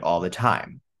mind at all the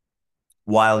time,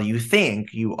 while you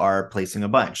think you are placing a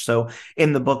bunch. So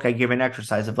in the book, I give an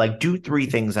exercise of like, do 3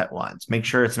 things at once. Make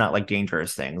sure it's not like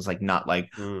dangerous things, like not like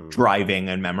Mm. driving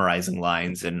and memorizing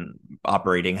lines and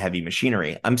operating heavy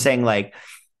machinery. I'm saying like,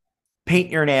 paint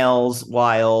your nails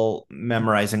while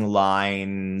memorizing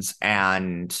lines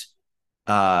and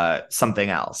something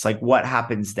else. Like, what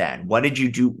happens then? What did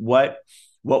you do?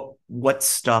 What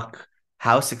stuck?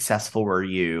 How successful were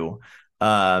you?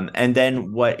 And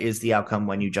then what is the outcome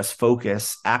when you just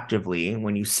focus actively,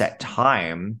 when you set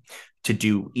time to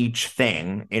do each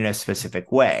thing in a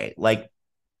specific way? Like,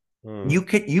 Mm.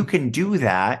 you can do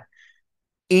that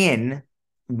in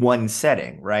one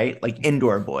setting, right? Like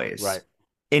indoor boys. Right.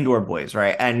 Indoor Boys,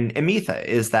 right? And Amitha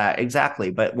is that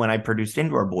exactly. But when I produced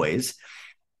Indoor Boys,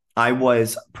 I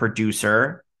was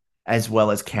producer as well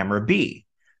as camera B.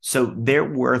 So there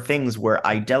were things where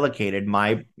I delegated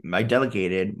my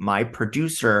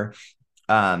producer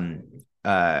um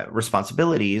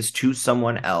responsibilities to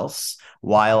someone else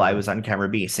while I was on camera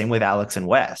B. Same with Alex and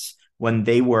Wes. When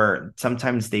they were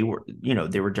sometimes they were,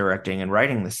 they were directing and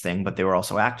writing this thing, but they were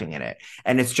also acting in it.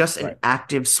 And it's just an Right.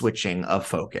 active switching of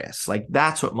focus. Like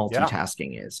that's what Yeah.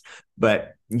 multitasking is.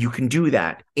 But you can do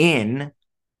that in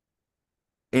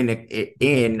the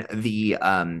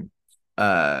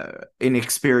in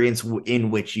experience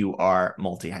in which you are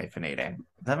multi hyphenating.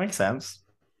 Does that make sense?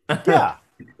 Yeah.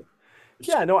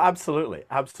 Yeah. No, absolutely.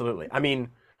 Absolutely. I mean,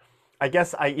 I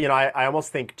guess I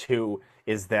almost think too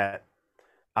is that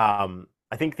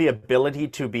I think the ability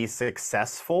to be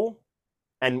successful,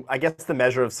 and I guess the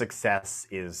measure of success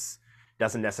is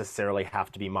doesn't necessarily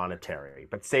have to be monetary,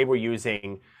 but say we're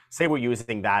using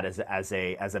that as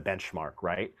a benchmark,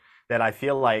 right? That I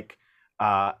feel like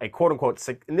a quote unquote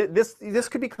this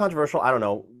could be controversial. I don't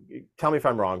know. Tell me if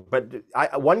I'm wrong, but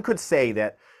one could say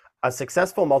that a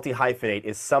successful multi-hyphenate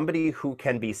is somebody who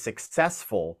can be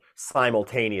successful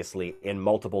simultaneously in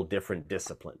multiple different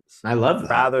disciplines, I love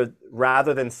that.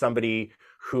 rather than somebody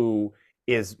who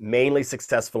is mainly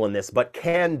successful in this but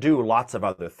can do lots of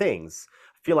other things.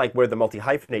 I feel like where the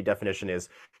multi-hyphenate definition is,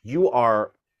 you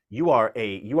are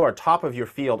top of your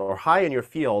field or high in your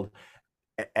field,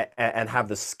 and have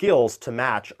the skills to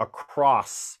match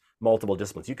across multiple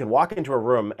disciplines. You can walk into a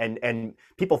room and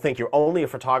people think you're only a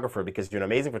photographer because you're an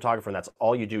amazing photographer and that's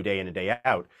all you do day in and day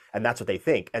out. And that's what they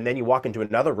think. And then you walk into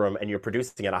another room and you're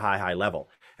producing at a high level.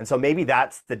 And so maybe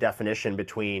that's the definition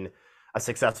between a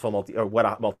successful what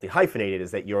a multi-hyphenated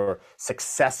is, that you're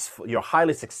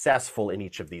highly successful in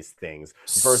each of these things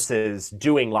versus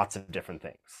doing lots of different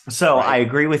things. So right? I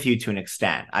agree with you to an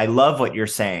extent. I love what you're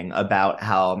saying about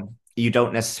how you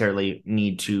don't necessarily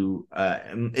need to,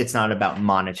 it's not about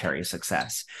monetary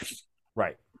success.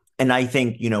 Right. And I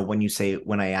think,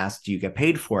 when I asked, do you get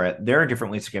paid for it? There are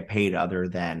different ways to get paid other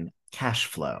than cash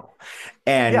flow.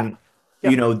 And,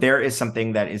 Yeah. There is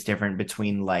something that is different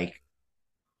between like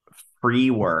free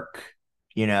work,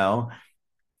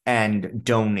 and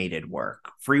donated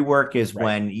work. Free work is Right.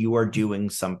 when you are doing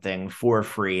something for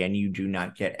free and you do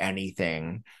not get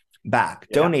anything back.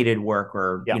 Yeah. Donated work,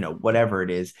 or Yeah. whatever it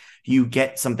is, you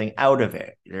get something out of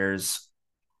it. It's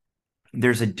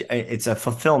a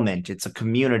fulfillment, it's a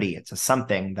community, it's a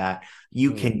something that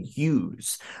you can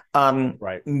use.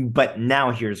 Right. But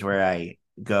now here's where I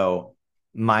go,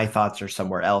 my thoughts are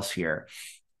somewhere else here,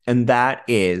 and that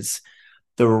is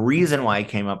the reason why I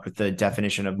came up with the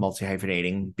definition of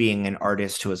multi-hyphenating being an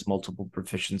artist who has multiple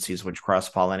proficiencies which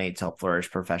cross-pollinate to help flourish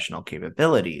professional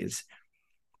capabilities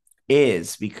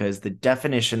is because the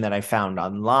definition that I found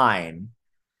online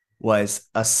was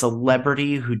a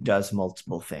celebrity who does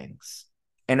multiple things.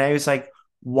 And I was like,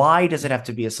 why does it have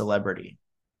to be a celebrity?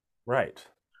 Right.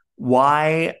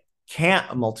 Why can't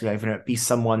a multi-hyphenate be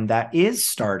someone that is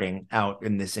starting out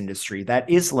in this industry, that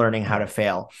is learning how to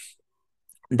fail,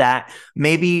 that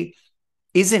maybe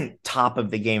isn't top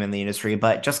of the game in the industry,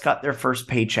 but just got their first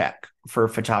paycheck for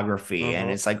photography, and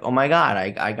it's like, oh my god,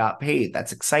 I got paid.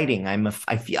 That's exciting. I'm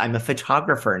a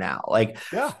photographer now. Like,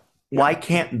 Yeah. why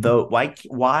can't though?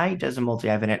 Why does a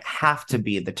multi-hyphenate have to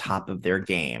be at the top of their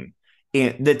game,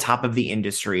 in the top of the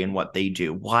industry in what they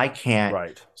do? Why can't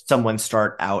Right. someone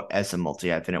start out as a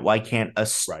multi-hyphenate? Why can't a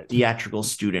Right. theatrical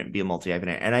student be a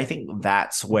multi-hyphenate? And I think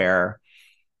that's where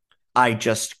I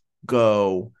just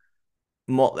go.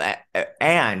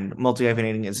 And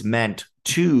multi-hyphenating is meant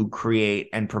to create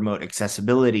and promote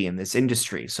accessibility in this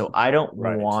industry. So I don't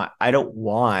want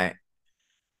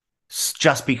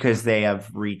just because they have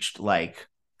reached like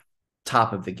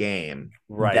top of the game,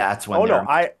 Right. that's when Oh no,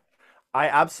 they're I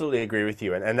absolutely agree with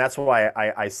you, and that's why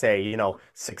I say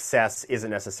success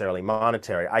isn't necessarily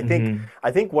monetary. I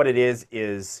think what it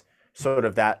is sort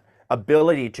of that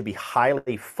ability to be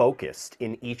highly focused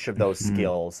in each of those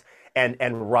skills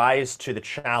and rise to the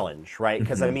challenge, right?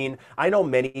 Because I mean, I know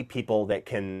many people that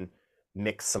can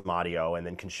mix some audio and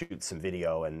then can shoot some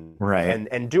video and right.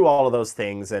 and do all of those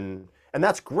things, and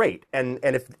that's great. And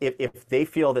if they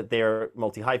feel that they're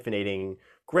multi-hyphenating,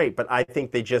 great, but I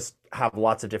think they just have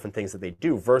lots of different things that they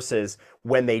do versus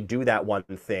when they do that one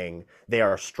thing, they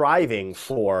are striving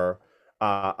for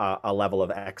a level of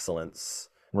excellence,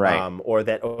 Right. or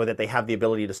that they have the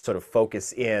ability to sort of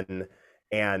focus in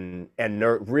and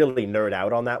really nerd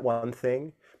out on that one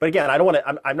thing. But again, I don't want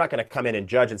to. I'm not going to come in and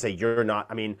judge and say you're not.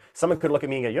 I mean, someone could look at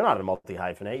me and go, "You're not a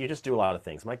multi-hyphenate. You just do a lot of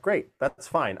things." I'm like, "Great, that's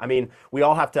fine." I mean, we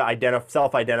all have to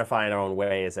self-identify in our own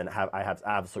ways, and I have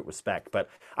absolute respect. But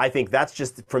I think that's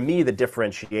just for me the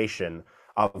differentiation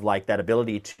of like that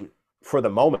ability to, for the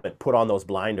moment, put on those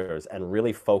blinders and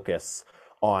really focus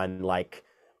on like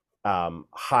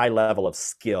high level of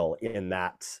skill in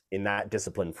that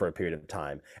discipline for a period of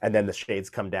time, and then the shades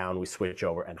come down, we switch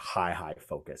over, and high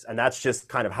focus. And that's just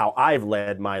kind of how I've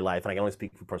led my life, and I can only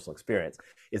speak from personal experience,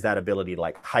 is that ability to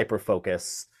like hyper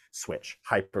focus, switch,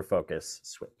 hyper focus,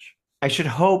 switch. I should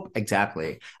hope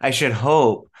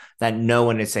that no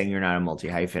one is saying you're not a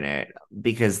multi-hyphenate,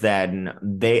 because then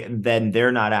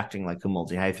they're not acting like a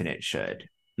multi-hyphenate should.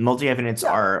 Multi-hyphenates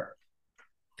are,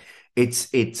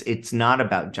 it's not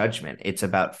about judgment. It's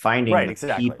about finding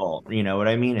people. You know what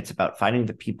I mean? It's about finding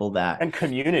the people that, and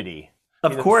community.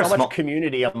 Of course, so much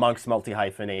community amongst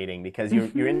multi-hyphenating, because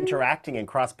you're interacting and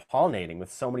cross-pollinating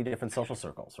with so many different social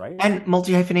circles, right? And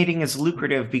multi-hyphenating is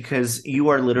lucrative because you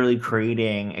are literally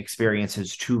creating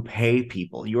experiences to pay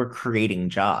people. You are creating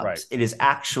jobs. Right. It is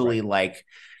actually like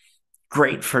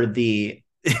great for the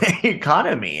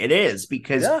economy. It is,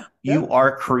 because you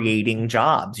are creating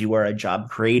jobs. You are a job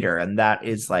creator, and that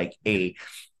is like a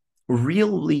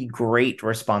really great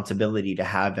responsibility to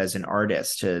have as an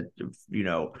artist, to, you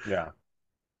know.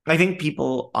 I think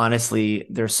people, honestly,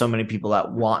 there's so many people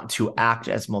that want to act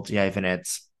as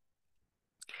multi-hyphenates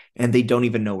and they don't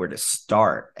even know where to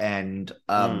start. And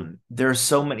there's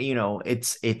so many, you know,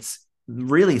 it's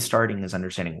really starting is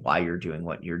understanding why you're doing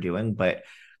what you're doing. But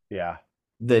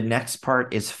the next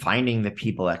part is finding the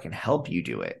people that can help you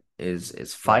do it,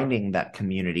 is finding that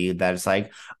community that is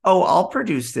like, oh, I'll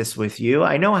produce this with you.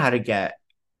 I know how to get,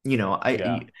 you know,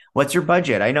 what's your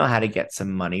budget? I know how to get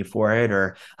some money for it,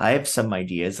 or I have some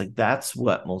ideas. Like, that's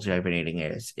what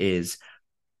multi-hyphenating is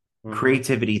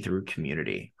creativity through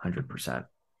community, 100%.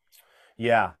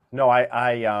 Yeah, no,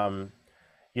 I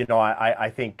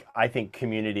think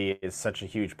community is such a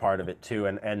huge part of it too,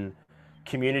 and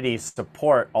community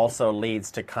support also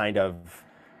leads to kind of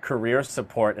career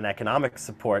support and economic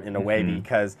support in a way,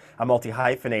 because a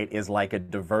multi-hyphenate is like a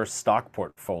diverse stock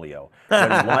portfolio.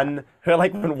 When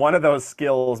one of those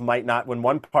skills when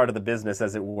one part of the business,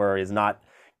 as it were, is not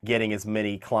getting as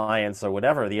many clients or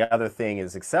whatever, the other thing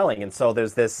is excelling. And so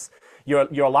there's this,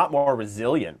 you're a lot more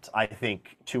resilient, I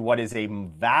think, to what is a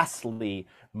vastly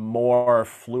more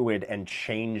fluid and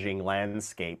changing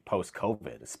landscape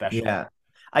post-COVID, especially. Yeah.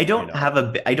 I don't have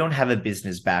a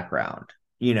business background,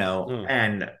 you know,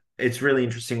 and it's really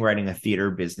interesting writing a theater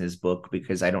business book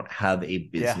because I don't have a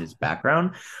business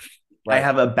background. Right. I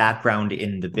have a background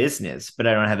in the business, but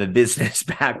I don't have a business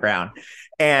background.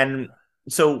 And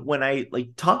so when I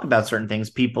like talk about certain things,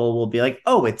 people will be like,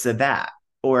 oh, it's a that,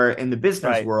 or in the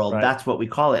business world, that's what we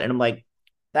call it. And I'm like,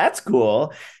 that's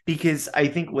cool, because I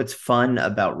think what's fun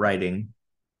about writing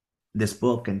this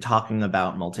book and talking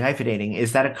about multi-hyphenating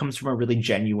is that it comes from a really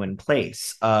genuine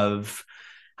place of,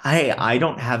 hey, I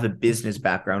don't have a business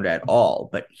background at all,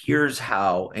 but here's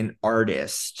how an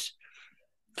artist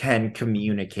can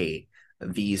communicate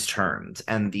these terms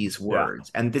and these words.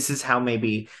 And this is how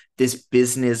maybe this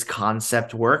business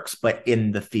concept works, but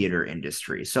in the theater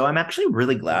industry. So I'm actually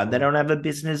really glad that I don't have a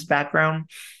business background,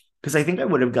 because I think I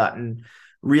would have gotten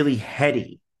really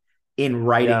heady in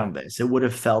writing this. It would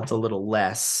have felt a little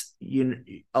less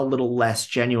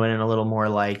genuine and a little more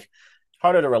like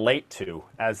harder to relate to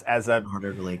as a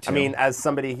harder to relate to. I mean, as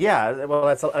somebody, well,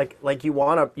 that's like you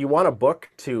want a book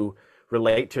to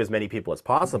relate to as many people as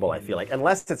possible. I feel like,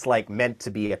 unless it's like meant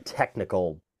to be a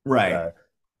technical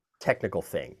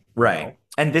thing, right? You know?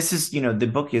 And this is, you know, the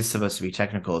book is supposed to be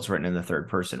technical. It's written in the third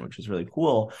person, which is really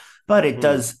cool. But it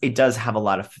does have a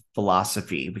lot of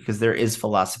philosophy, because there is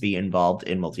philosophy involved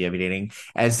in multi-hyphenating,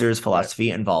 as there's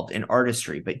philosophy involved in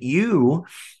artistry. But you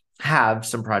have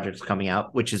some projects coming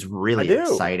out, which is really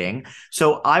exciting.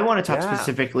 So I want to talk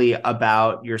specifically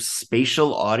about your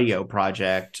spatial audio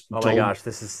project. Oh my gosh,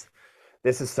 this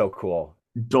is so cool.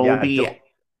 Dolby.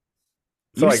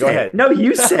 Sorry, go ahead. No,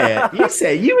 you say it. You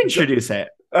say it. You introduce it.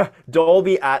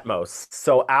 Dolby Atmos.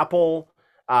 So Apple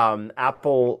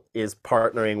is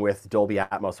partnering with Dolby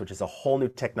Atmos, which is a whole new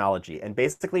technology. And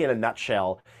basically, in a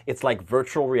nutshell, it's like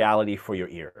virtual reality for your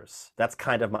ears. That's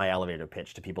kind of my elevator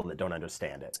pitch to people that don't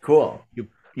understand it. Cool.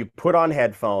 You put on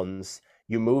headphones,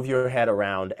 you move your head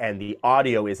around, and the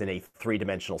audio is in a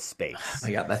three-dimensional space. Oh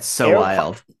my God, that's so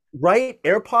wild. Right?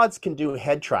 AirPods can do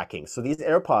head tracking. So these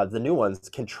AirPods, the new ones,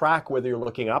 can track whether you're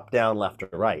looking up, down, left, or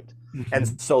right.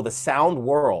 And so the sound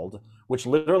world, which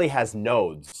literally has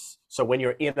nodes. So when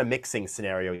you're in a mixing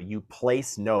scenario, you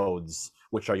place nodes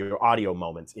which are your audio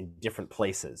moments in different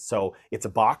places. So it's a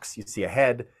box, you see a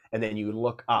head, and then you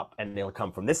look up and they'll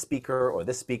come from this speaker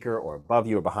or above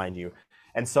you or behind you.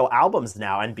 And so albums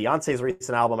now, and Beyonce's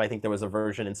recent album, I think there was a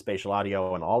version in spatial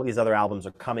audio, and all of these other albums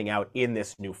are coming out in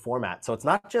this new format. So it's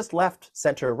not just left,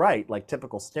 center, right, like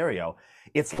typical stereo.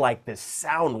 It's like this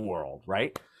sound world,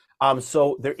 right?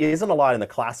 So there isn't a lot in the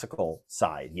classical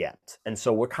side yet. And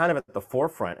so we're kind of at the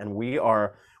forefront, and we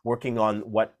are working on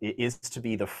what is to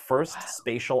be the first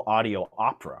spatial audio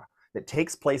opera that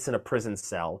takes place in a prison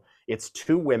cell. It's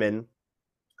two women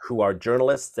who are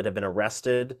journalists that have been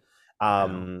arrested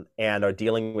and are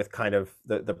dealing with kind of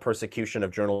the persecution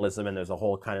of journalism, and there's a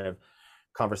whole kind of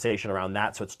conversation around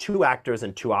that. So it's two actors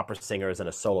and two opera singers and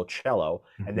a solo cello,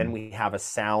 and then we have a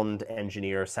sound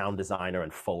engineer, sound designer,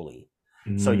 and Foley.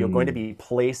 So you're going to be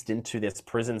placed into this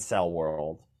prison cell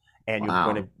world, and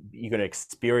you're going to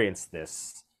experience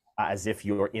this as if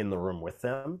you're in the room with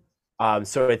them.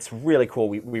 So it's really cool.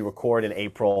 We record in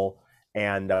April.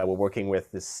 And we're working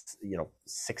with this,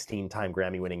 16-time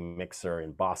Grammy-winning mixer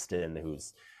in Boston,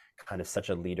 who's kind of such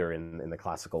a leader in the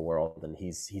classical world, and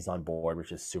he's on board,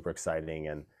 which is super exciting.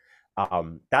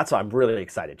 And that's why I'm really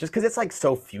excited, just because it's like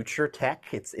so future tech.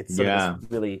 It's sort of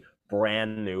this really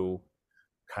brand new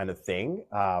kind of thing.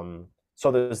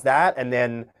 So there's that, and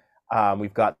then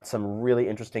we've got some really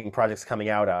interesting projects coming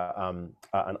out.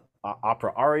 An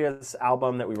opera arias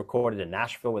album that we recorded in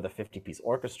Nashville with a 50-piece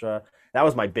orchestra. That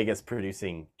was my biggest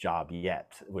producing job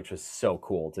yet, which was so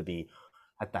cool to be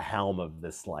at the helm of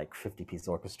this like 50-piece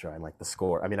orchestra and like the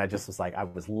score. I mean, I just was like, I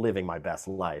was living my best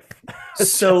life.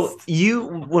 So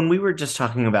when we were just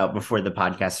talking about before the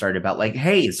podcast started about like,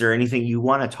 hey, is there anything you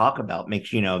want to talk about? Make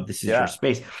sure, this is your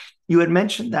space. You had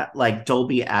mentioned that like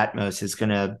Dolby Atmos is going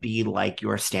to be like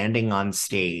you're standing on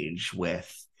stage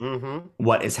with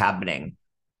what is happening.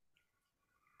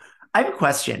 I have a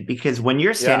question, because when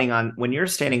you're standing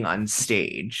on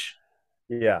stage,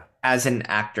 as an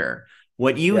actor,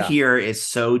 what you hear is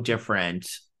so different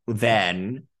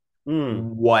than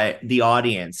what the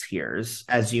audience hears,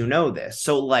 as you know this.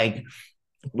 So like,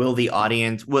 will the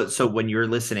audience, so when you're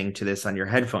listening to this on your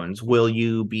headphones, will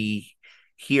you be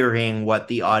hearing what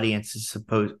the audience is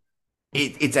supposed?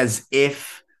 It's as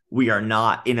if we are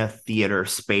not in a theater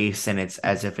space and it's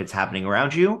as if it's happening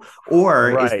around you,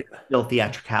 or is there still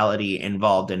theatricality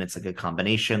involved and it's like a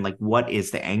combination? Like, what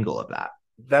is the angle of that?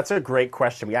 That's a great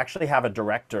question. We actually have a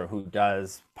director who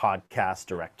does podcast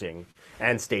directing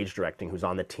and stage directing who's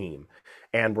on the team.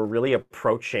 And we're really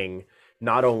approaching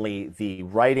not only the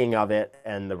writing of it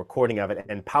and the recording of it.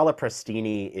 And Paola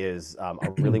Prestini is a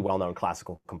really well-known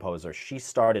classical composer. She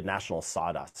started National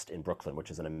Sawdust in Brooklyn,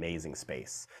 which is an amazing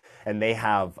space. And they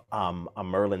have a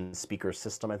Merlin speaker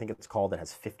system, I think it's called, that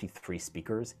has 53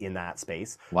 speakers in that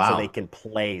space. Wow. So they can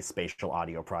play spatial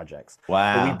audio projects.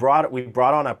 Wow. But we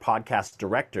brought on a podcast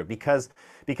director because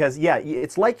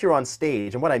it's like you're on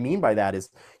stage. And what I mean by that is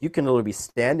you can literally be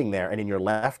standing there, and in your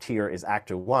left ear is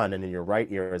actor one, and in your right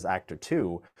ear is actor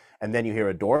two. And then you hear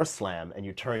a door slam, and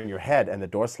you turn your head, and the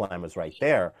door slam is right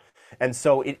there. And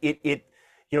so it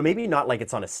maybe not like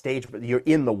it's on a stage, but you're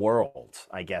in the world,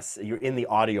 I guess. You're in the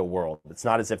audio world. It's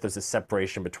not as if there's a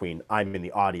separation between I'm in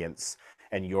the audience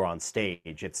and you're on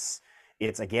stage. It's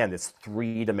again, this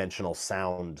three-dimensional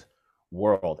sound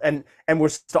world. And we're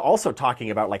also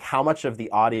talking about like how much of the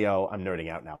audio, I'm nerding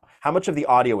out now, how much of the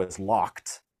audio is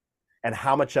locked and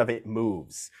how much of it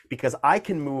moves. Because I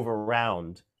can move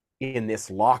around in this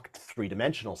locked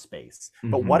three-dimensional space.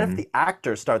 But what if the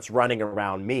actor starts running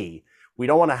around me? We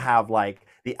don't want to have like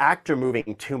the actor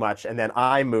moving too much and then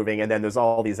I'm moving and then there's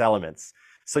all these elements.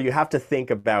 So you have to think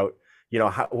about,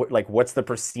 how, like what's the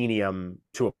proscenium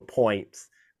to a point?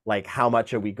 Like how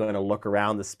much are we going to look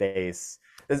around the space?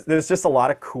 There's just a lot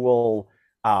of cool,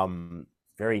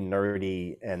 very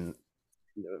nerdy and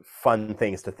fun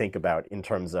things to think about in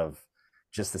terms of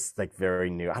just this like very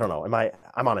new, I don't know,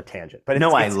 I'm on a tangent, but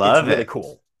I love it's really it.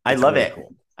 cool. I love really it.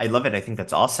 Cool. I love it. I think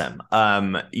that's awesome.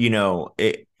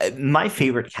 My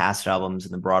favorite cast albums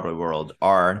in the Broadway world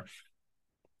are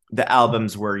the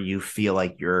albums where you feel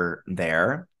like you're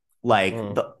there, like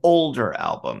the older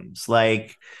albums,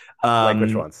 like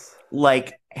which ones?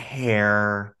 Like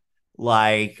Hair,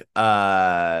 like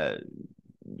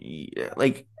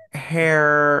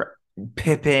Hair,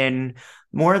 Pippin,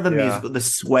 more of the musical, the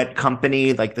Sweat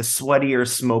Company, like the sweatier,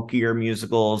 smokier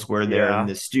musicals where they're in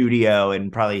the studio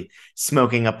and probably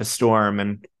smoking up a storm.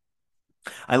 And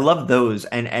I love those,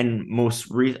 and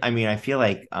I mean, I feel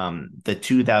like the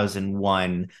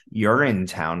 2001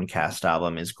 Urinetown cast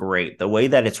album is great. The way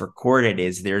that it's recorded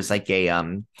is there's like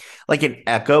an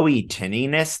echoey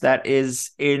tinniness that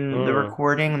is in the Mm,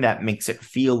 recording that makes it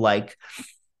feel like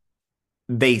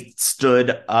they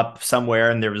stood up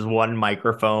somewhere and there was one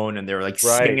microphone and they were like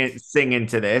right. singing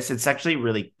to this. It's actually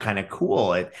really kind of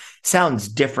cool. It sounds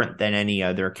different than any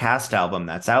other cast album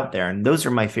that's out there, and those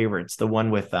are my favorites. The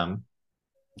one with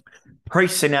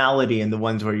personality and the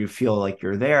ones where you feel like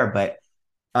you're there. But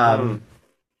Mm. um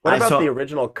What I about the saw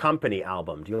original Company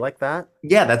album? Do you like that?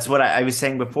 yeah, that's what I was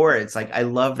saying before. It's like I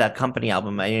love that company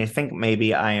album. I think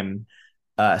maybe I am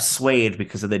swayed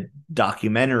because of the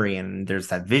documentary and there's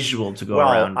that visual to go Well,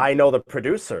 around. I know the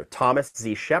producer, Thomas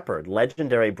Z. Shepard,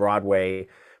 legendary Broadway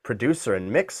producer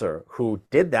and mixer who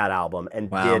did that album and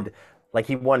Wow. did like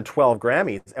he won 12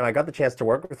 Grammys. And I got the chance to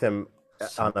work with him So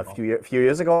on a cool. few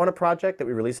years ago on a project that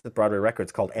we released with Broadway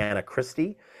Records called Anna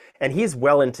Christie. And he's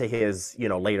well into his,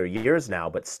 later years now,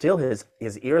 but still his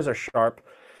ears are sharp.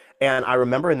 And I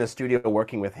remember in the studio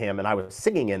working with him, and I was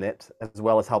singing in it as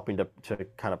well as helping to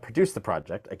kind of produce the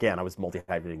project. Again, I was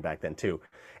multi-hydrating back then too,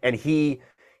 and he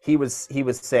was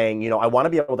saying, I want to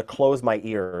be able to close my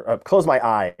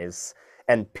eyes,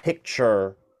 and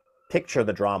picture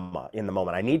the drama in the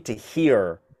moment. I need to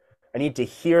hear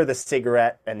the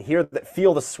cigarette and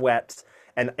feel the sweat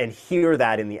and hear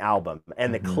that in the album.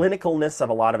 And the Mhm. clinicalness of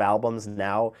a lot of albums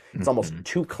now, it's almost Mhm.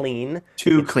 too clean.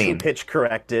 Too It's too clean. pitch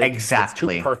corrected. It's too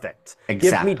Exactly. perfect.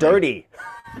 Give me Exactly. dirty.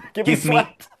 Give me Give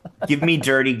me sweat. give me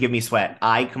dirty, give me sweat.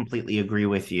 I completely agree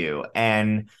with you.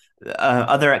 And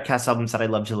other cast albums that I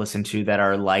love to listen to that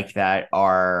are like that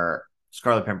are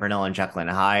Scarlet Pimpernel and Jekyll and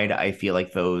Hyde. I feel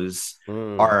like those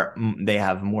Mm, are they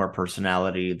have more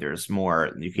personality. There's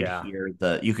more yeah.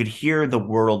 you could hear the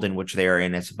world in which they are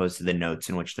in as opposed to the notes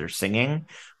in which they're singing,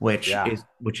 Yeah.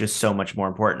 which is so much more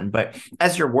important. But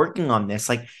as you're working on this,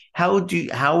 like how do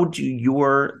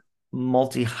your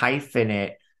multi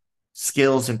hyphenate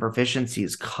skills and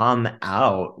proficiencies come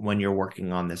out when you're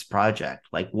working on this project?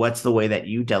 Like what's the way that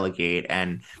you delegate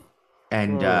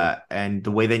Hmm. and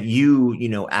the way that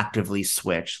you actively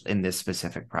switch in this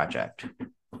specific project?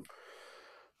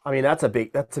 I mean, that's a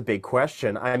big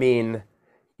question. I mean,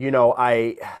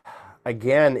 I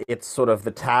again, it's sort of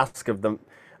a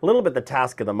little bit the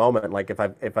task of the moment. Like if I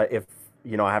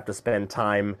have to spend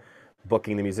time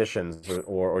booking the musicians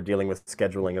or dealing with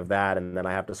scheduling of that, and then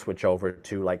I have to switch over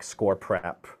to like score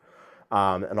prep,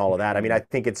 and all of that. I mean, I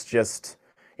think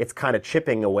it's kind of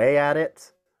chipping away at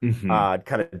it, Mm-hmm.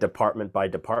 kind of department by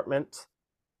department,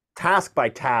 task by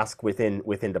task within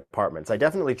departments. I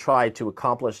definitely try to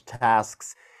accomplish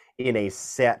tasks in a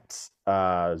set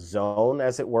zone,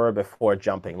 as it were, before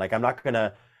jumping. Like I'm not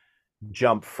gonna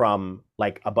jump from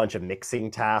like a bunch of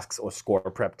mixing tasks or score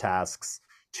prep tasks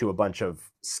to a bunch of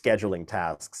scheduling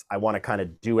tasks. I want to kind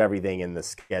of do everything in the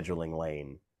scheduling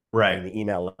lane and Right. in the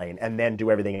email lane, and then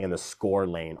do everything in the score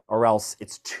lane, or else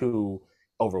it's too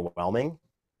overwhelming.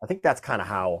 I think that's kind of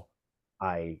how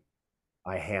I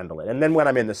I handle it. And then when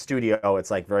I'm in the studio, it's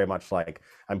like very much like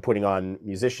I'm putting on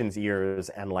musicians' ears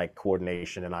and like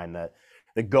coordination, and I'm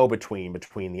the go-between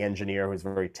between the engineer who's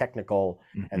very technical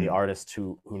and the Mm-hmm. artist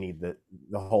who need the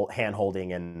whole hand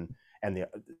holding and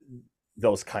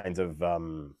those kinds of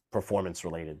performance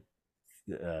related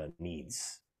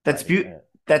needs. That's Right. beautiful.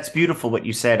 That's beautiful what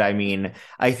you said. I mean,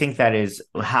 I think that is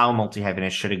how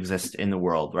multi-hyphenate should exist in the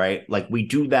world, right? Like we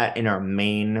do that in our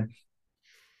main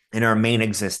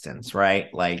existence,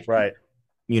 right? Like Right.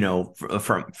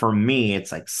 for me,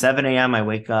 it's like 7 a.m. I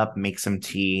wake up, make some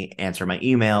tea, answer my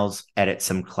emails, edit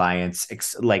some clients,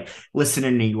 like listen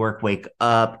in New York, wake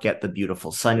up, get the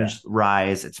beautiful Yeah.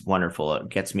 sunrise. It's wonderful. It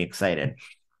gets me excited.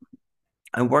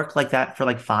 I work like that for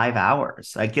like 5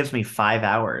 hours. That gives me 5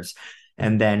 hours.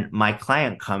 And then my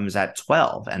client comes at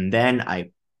 12. And then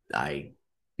I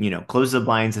close the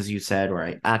blinds, as you said, or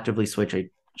I actively switch. I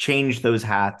change those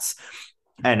hats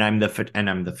and I'm the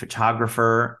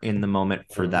photographer in the moment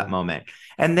for that Hmm. moment.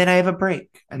 And then I have a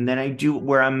break. And then I do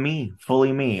where I'm me,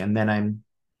 fully me. And then I'm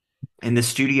in the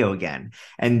studio again.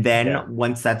 And then Yeah.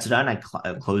 once that's done, I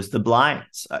close the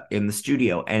blinds in the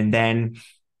studio. And then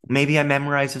maybe I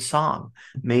memorize a song.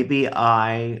 Maybe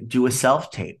I do a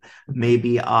self tape.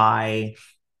 Maybe I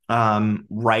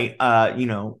write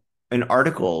an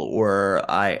article, or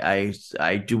I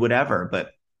do whatever.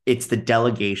 But it's the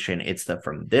delegation. It's the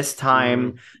from this Hmm.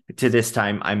 time to this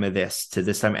time I'm a this to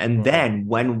this time. And Hmm. then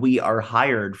when we are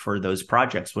hired for those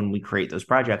projects, when we create those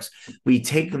projects, we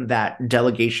take that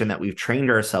delegation that we've trained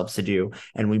ourselves to do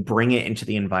and we bring it into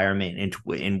the environment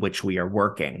in which we are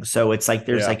working. So it's like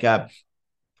Yeah.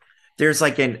 there's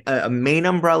like a main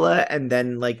umbrella and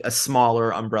then like a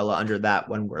smaller umbrella under that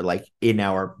when we're like in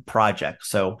our project.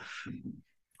 So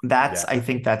I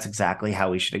think that's exactly how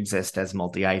we should exist as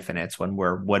multi-hyphenates when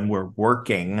we're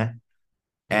working,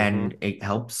 and it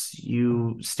helps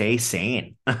you stay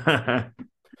sane and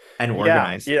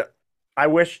organized. Yeah. I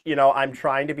wish, I'm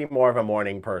trying to be more of a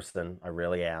morning person. I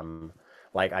really am.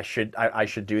 Like I should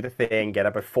do the thing, get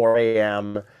up at 4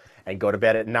 a.m. and go to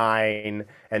bed at 9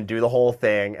 and do the whole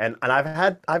thing. And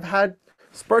I've had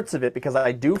spurts of it because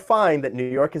I do find that New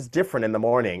York is different in the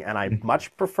morning, and I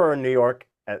much prefer New York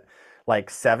at like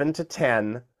 7 to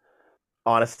 10,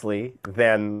 honestly,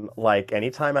 than like any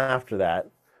time after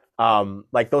that.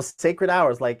 Like those sacred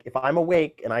hours, like if I'm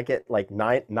awake and I get like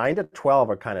 9 to 12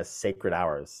 are kind of sacred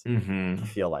hours. I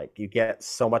feel like you get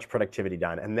so much productivity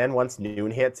done. And then once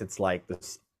noon hits, it's like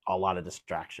there's a lot of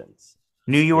distractions.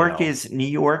 New York is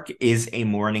a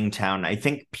morning town. I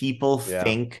think people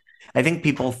think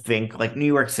like New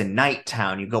York's a night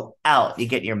town. You go out, you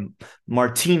get your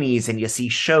martinis and you see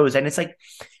shows, and it's like,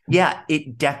 yeah,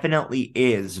 it definitely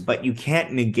is, but you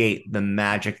can't negate the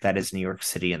magic that is New York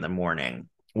City in the morning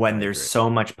when there's so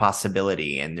much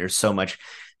possibility and there's so much,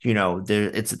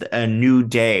 it's a new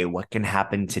day. What can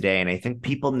happen today? And I think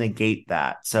people negate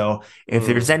that. So if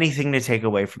there's anything to take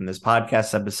away from this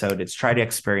podcast episode, it's try to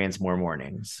experience more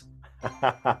mornings.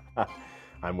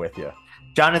 I'm with you.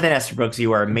 Jonathan Estabrooks,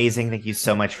 you are amazing. Thank you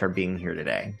so much for being here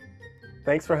today.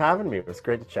 Thanks for having me. It was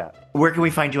great to chat. Where can we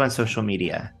find you on social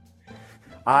media?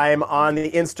 I'm on the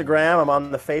Instagram. I'm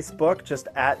on the Facebook, just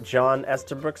at John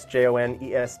Estabrooks,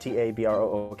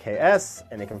 JONESTABROOKS.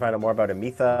 And you can find out more about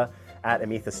Amitha at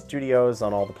Amitha Studios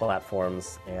on all the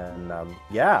platforms. And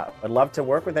I'd love to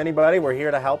work with anybody. We're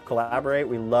here to help collaborate.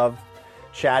 We love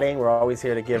chatting. We're always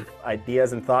here to give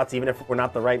ideas and thoughts, even if we're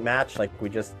not the right match. Like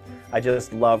I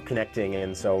just love connecting.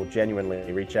 And so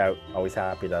genuinely reach out. Always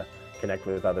happy to connect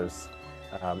with others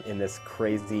in this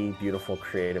crazy, beautiful,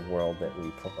 creative world that we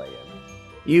play in.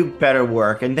 You better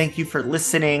work. And thank you for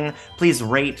listening. Please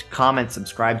rate, comment,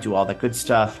 subscribe, do all that good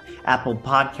stuff. Apple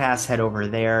Podcasts, head over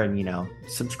there and,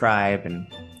 subscribe and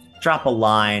drop a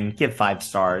line, give 5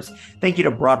 stars. Thank you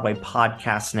to Broadway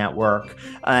Podcast Network.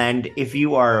 And if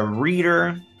you are a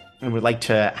reader and would like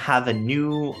to have a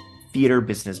new theater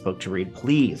business book to read,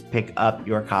 please pick up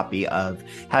your copy of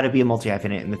How to Be a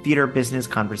Multi-Hyphenate in the Theater Business,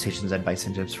 Conversations, Advice,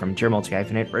 and Tips from Dear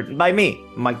Multi-Hyphenate, written by me,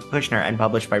 Mike Kushner, and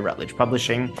published by Routledge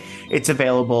Publishing. It's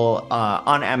available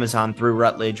on Amazon through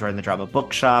Routledge or in the Drama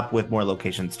Bookshop, with more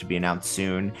locations to be announced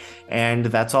soon. And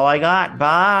that's all I got.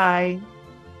 Bye!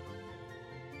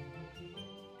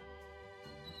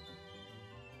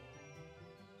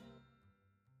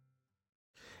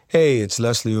 Hey, it's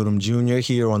Leslie Odom Jr.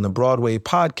 here on the Broadway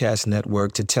Podcast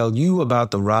Network to tell you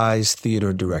about the Rise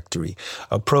Theater Directory,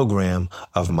 a program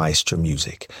of Maestro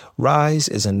Music. Rise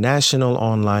is a national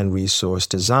online resource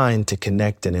designed to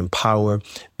connect and empower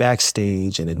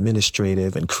backstage and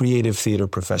administrative and creative theater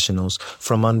professionals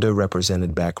from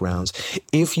underrepresented backgrounds.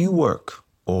 If you work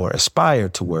or aspire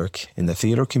to work in the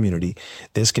theater community,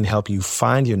 this can help you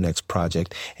find your next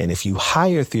project. And if you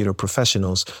hire theater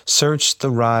professionals, search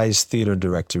the Rise Theater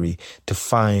Directory to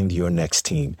find your next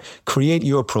team. Create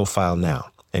your profile now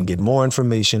and get more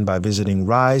information by visiting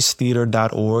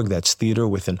risetheater.org. That's theater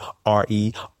with an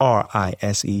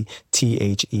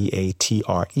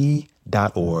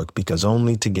RERISETHEATRE.org, because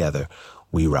only together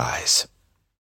we rise.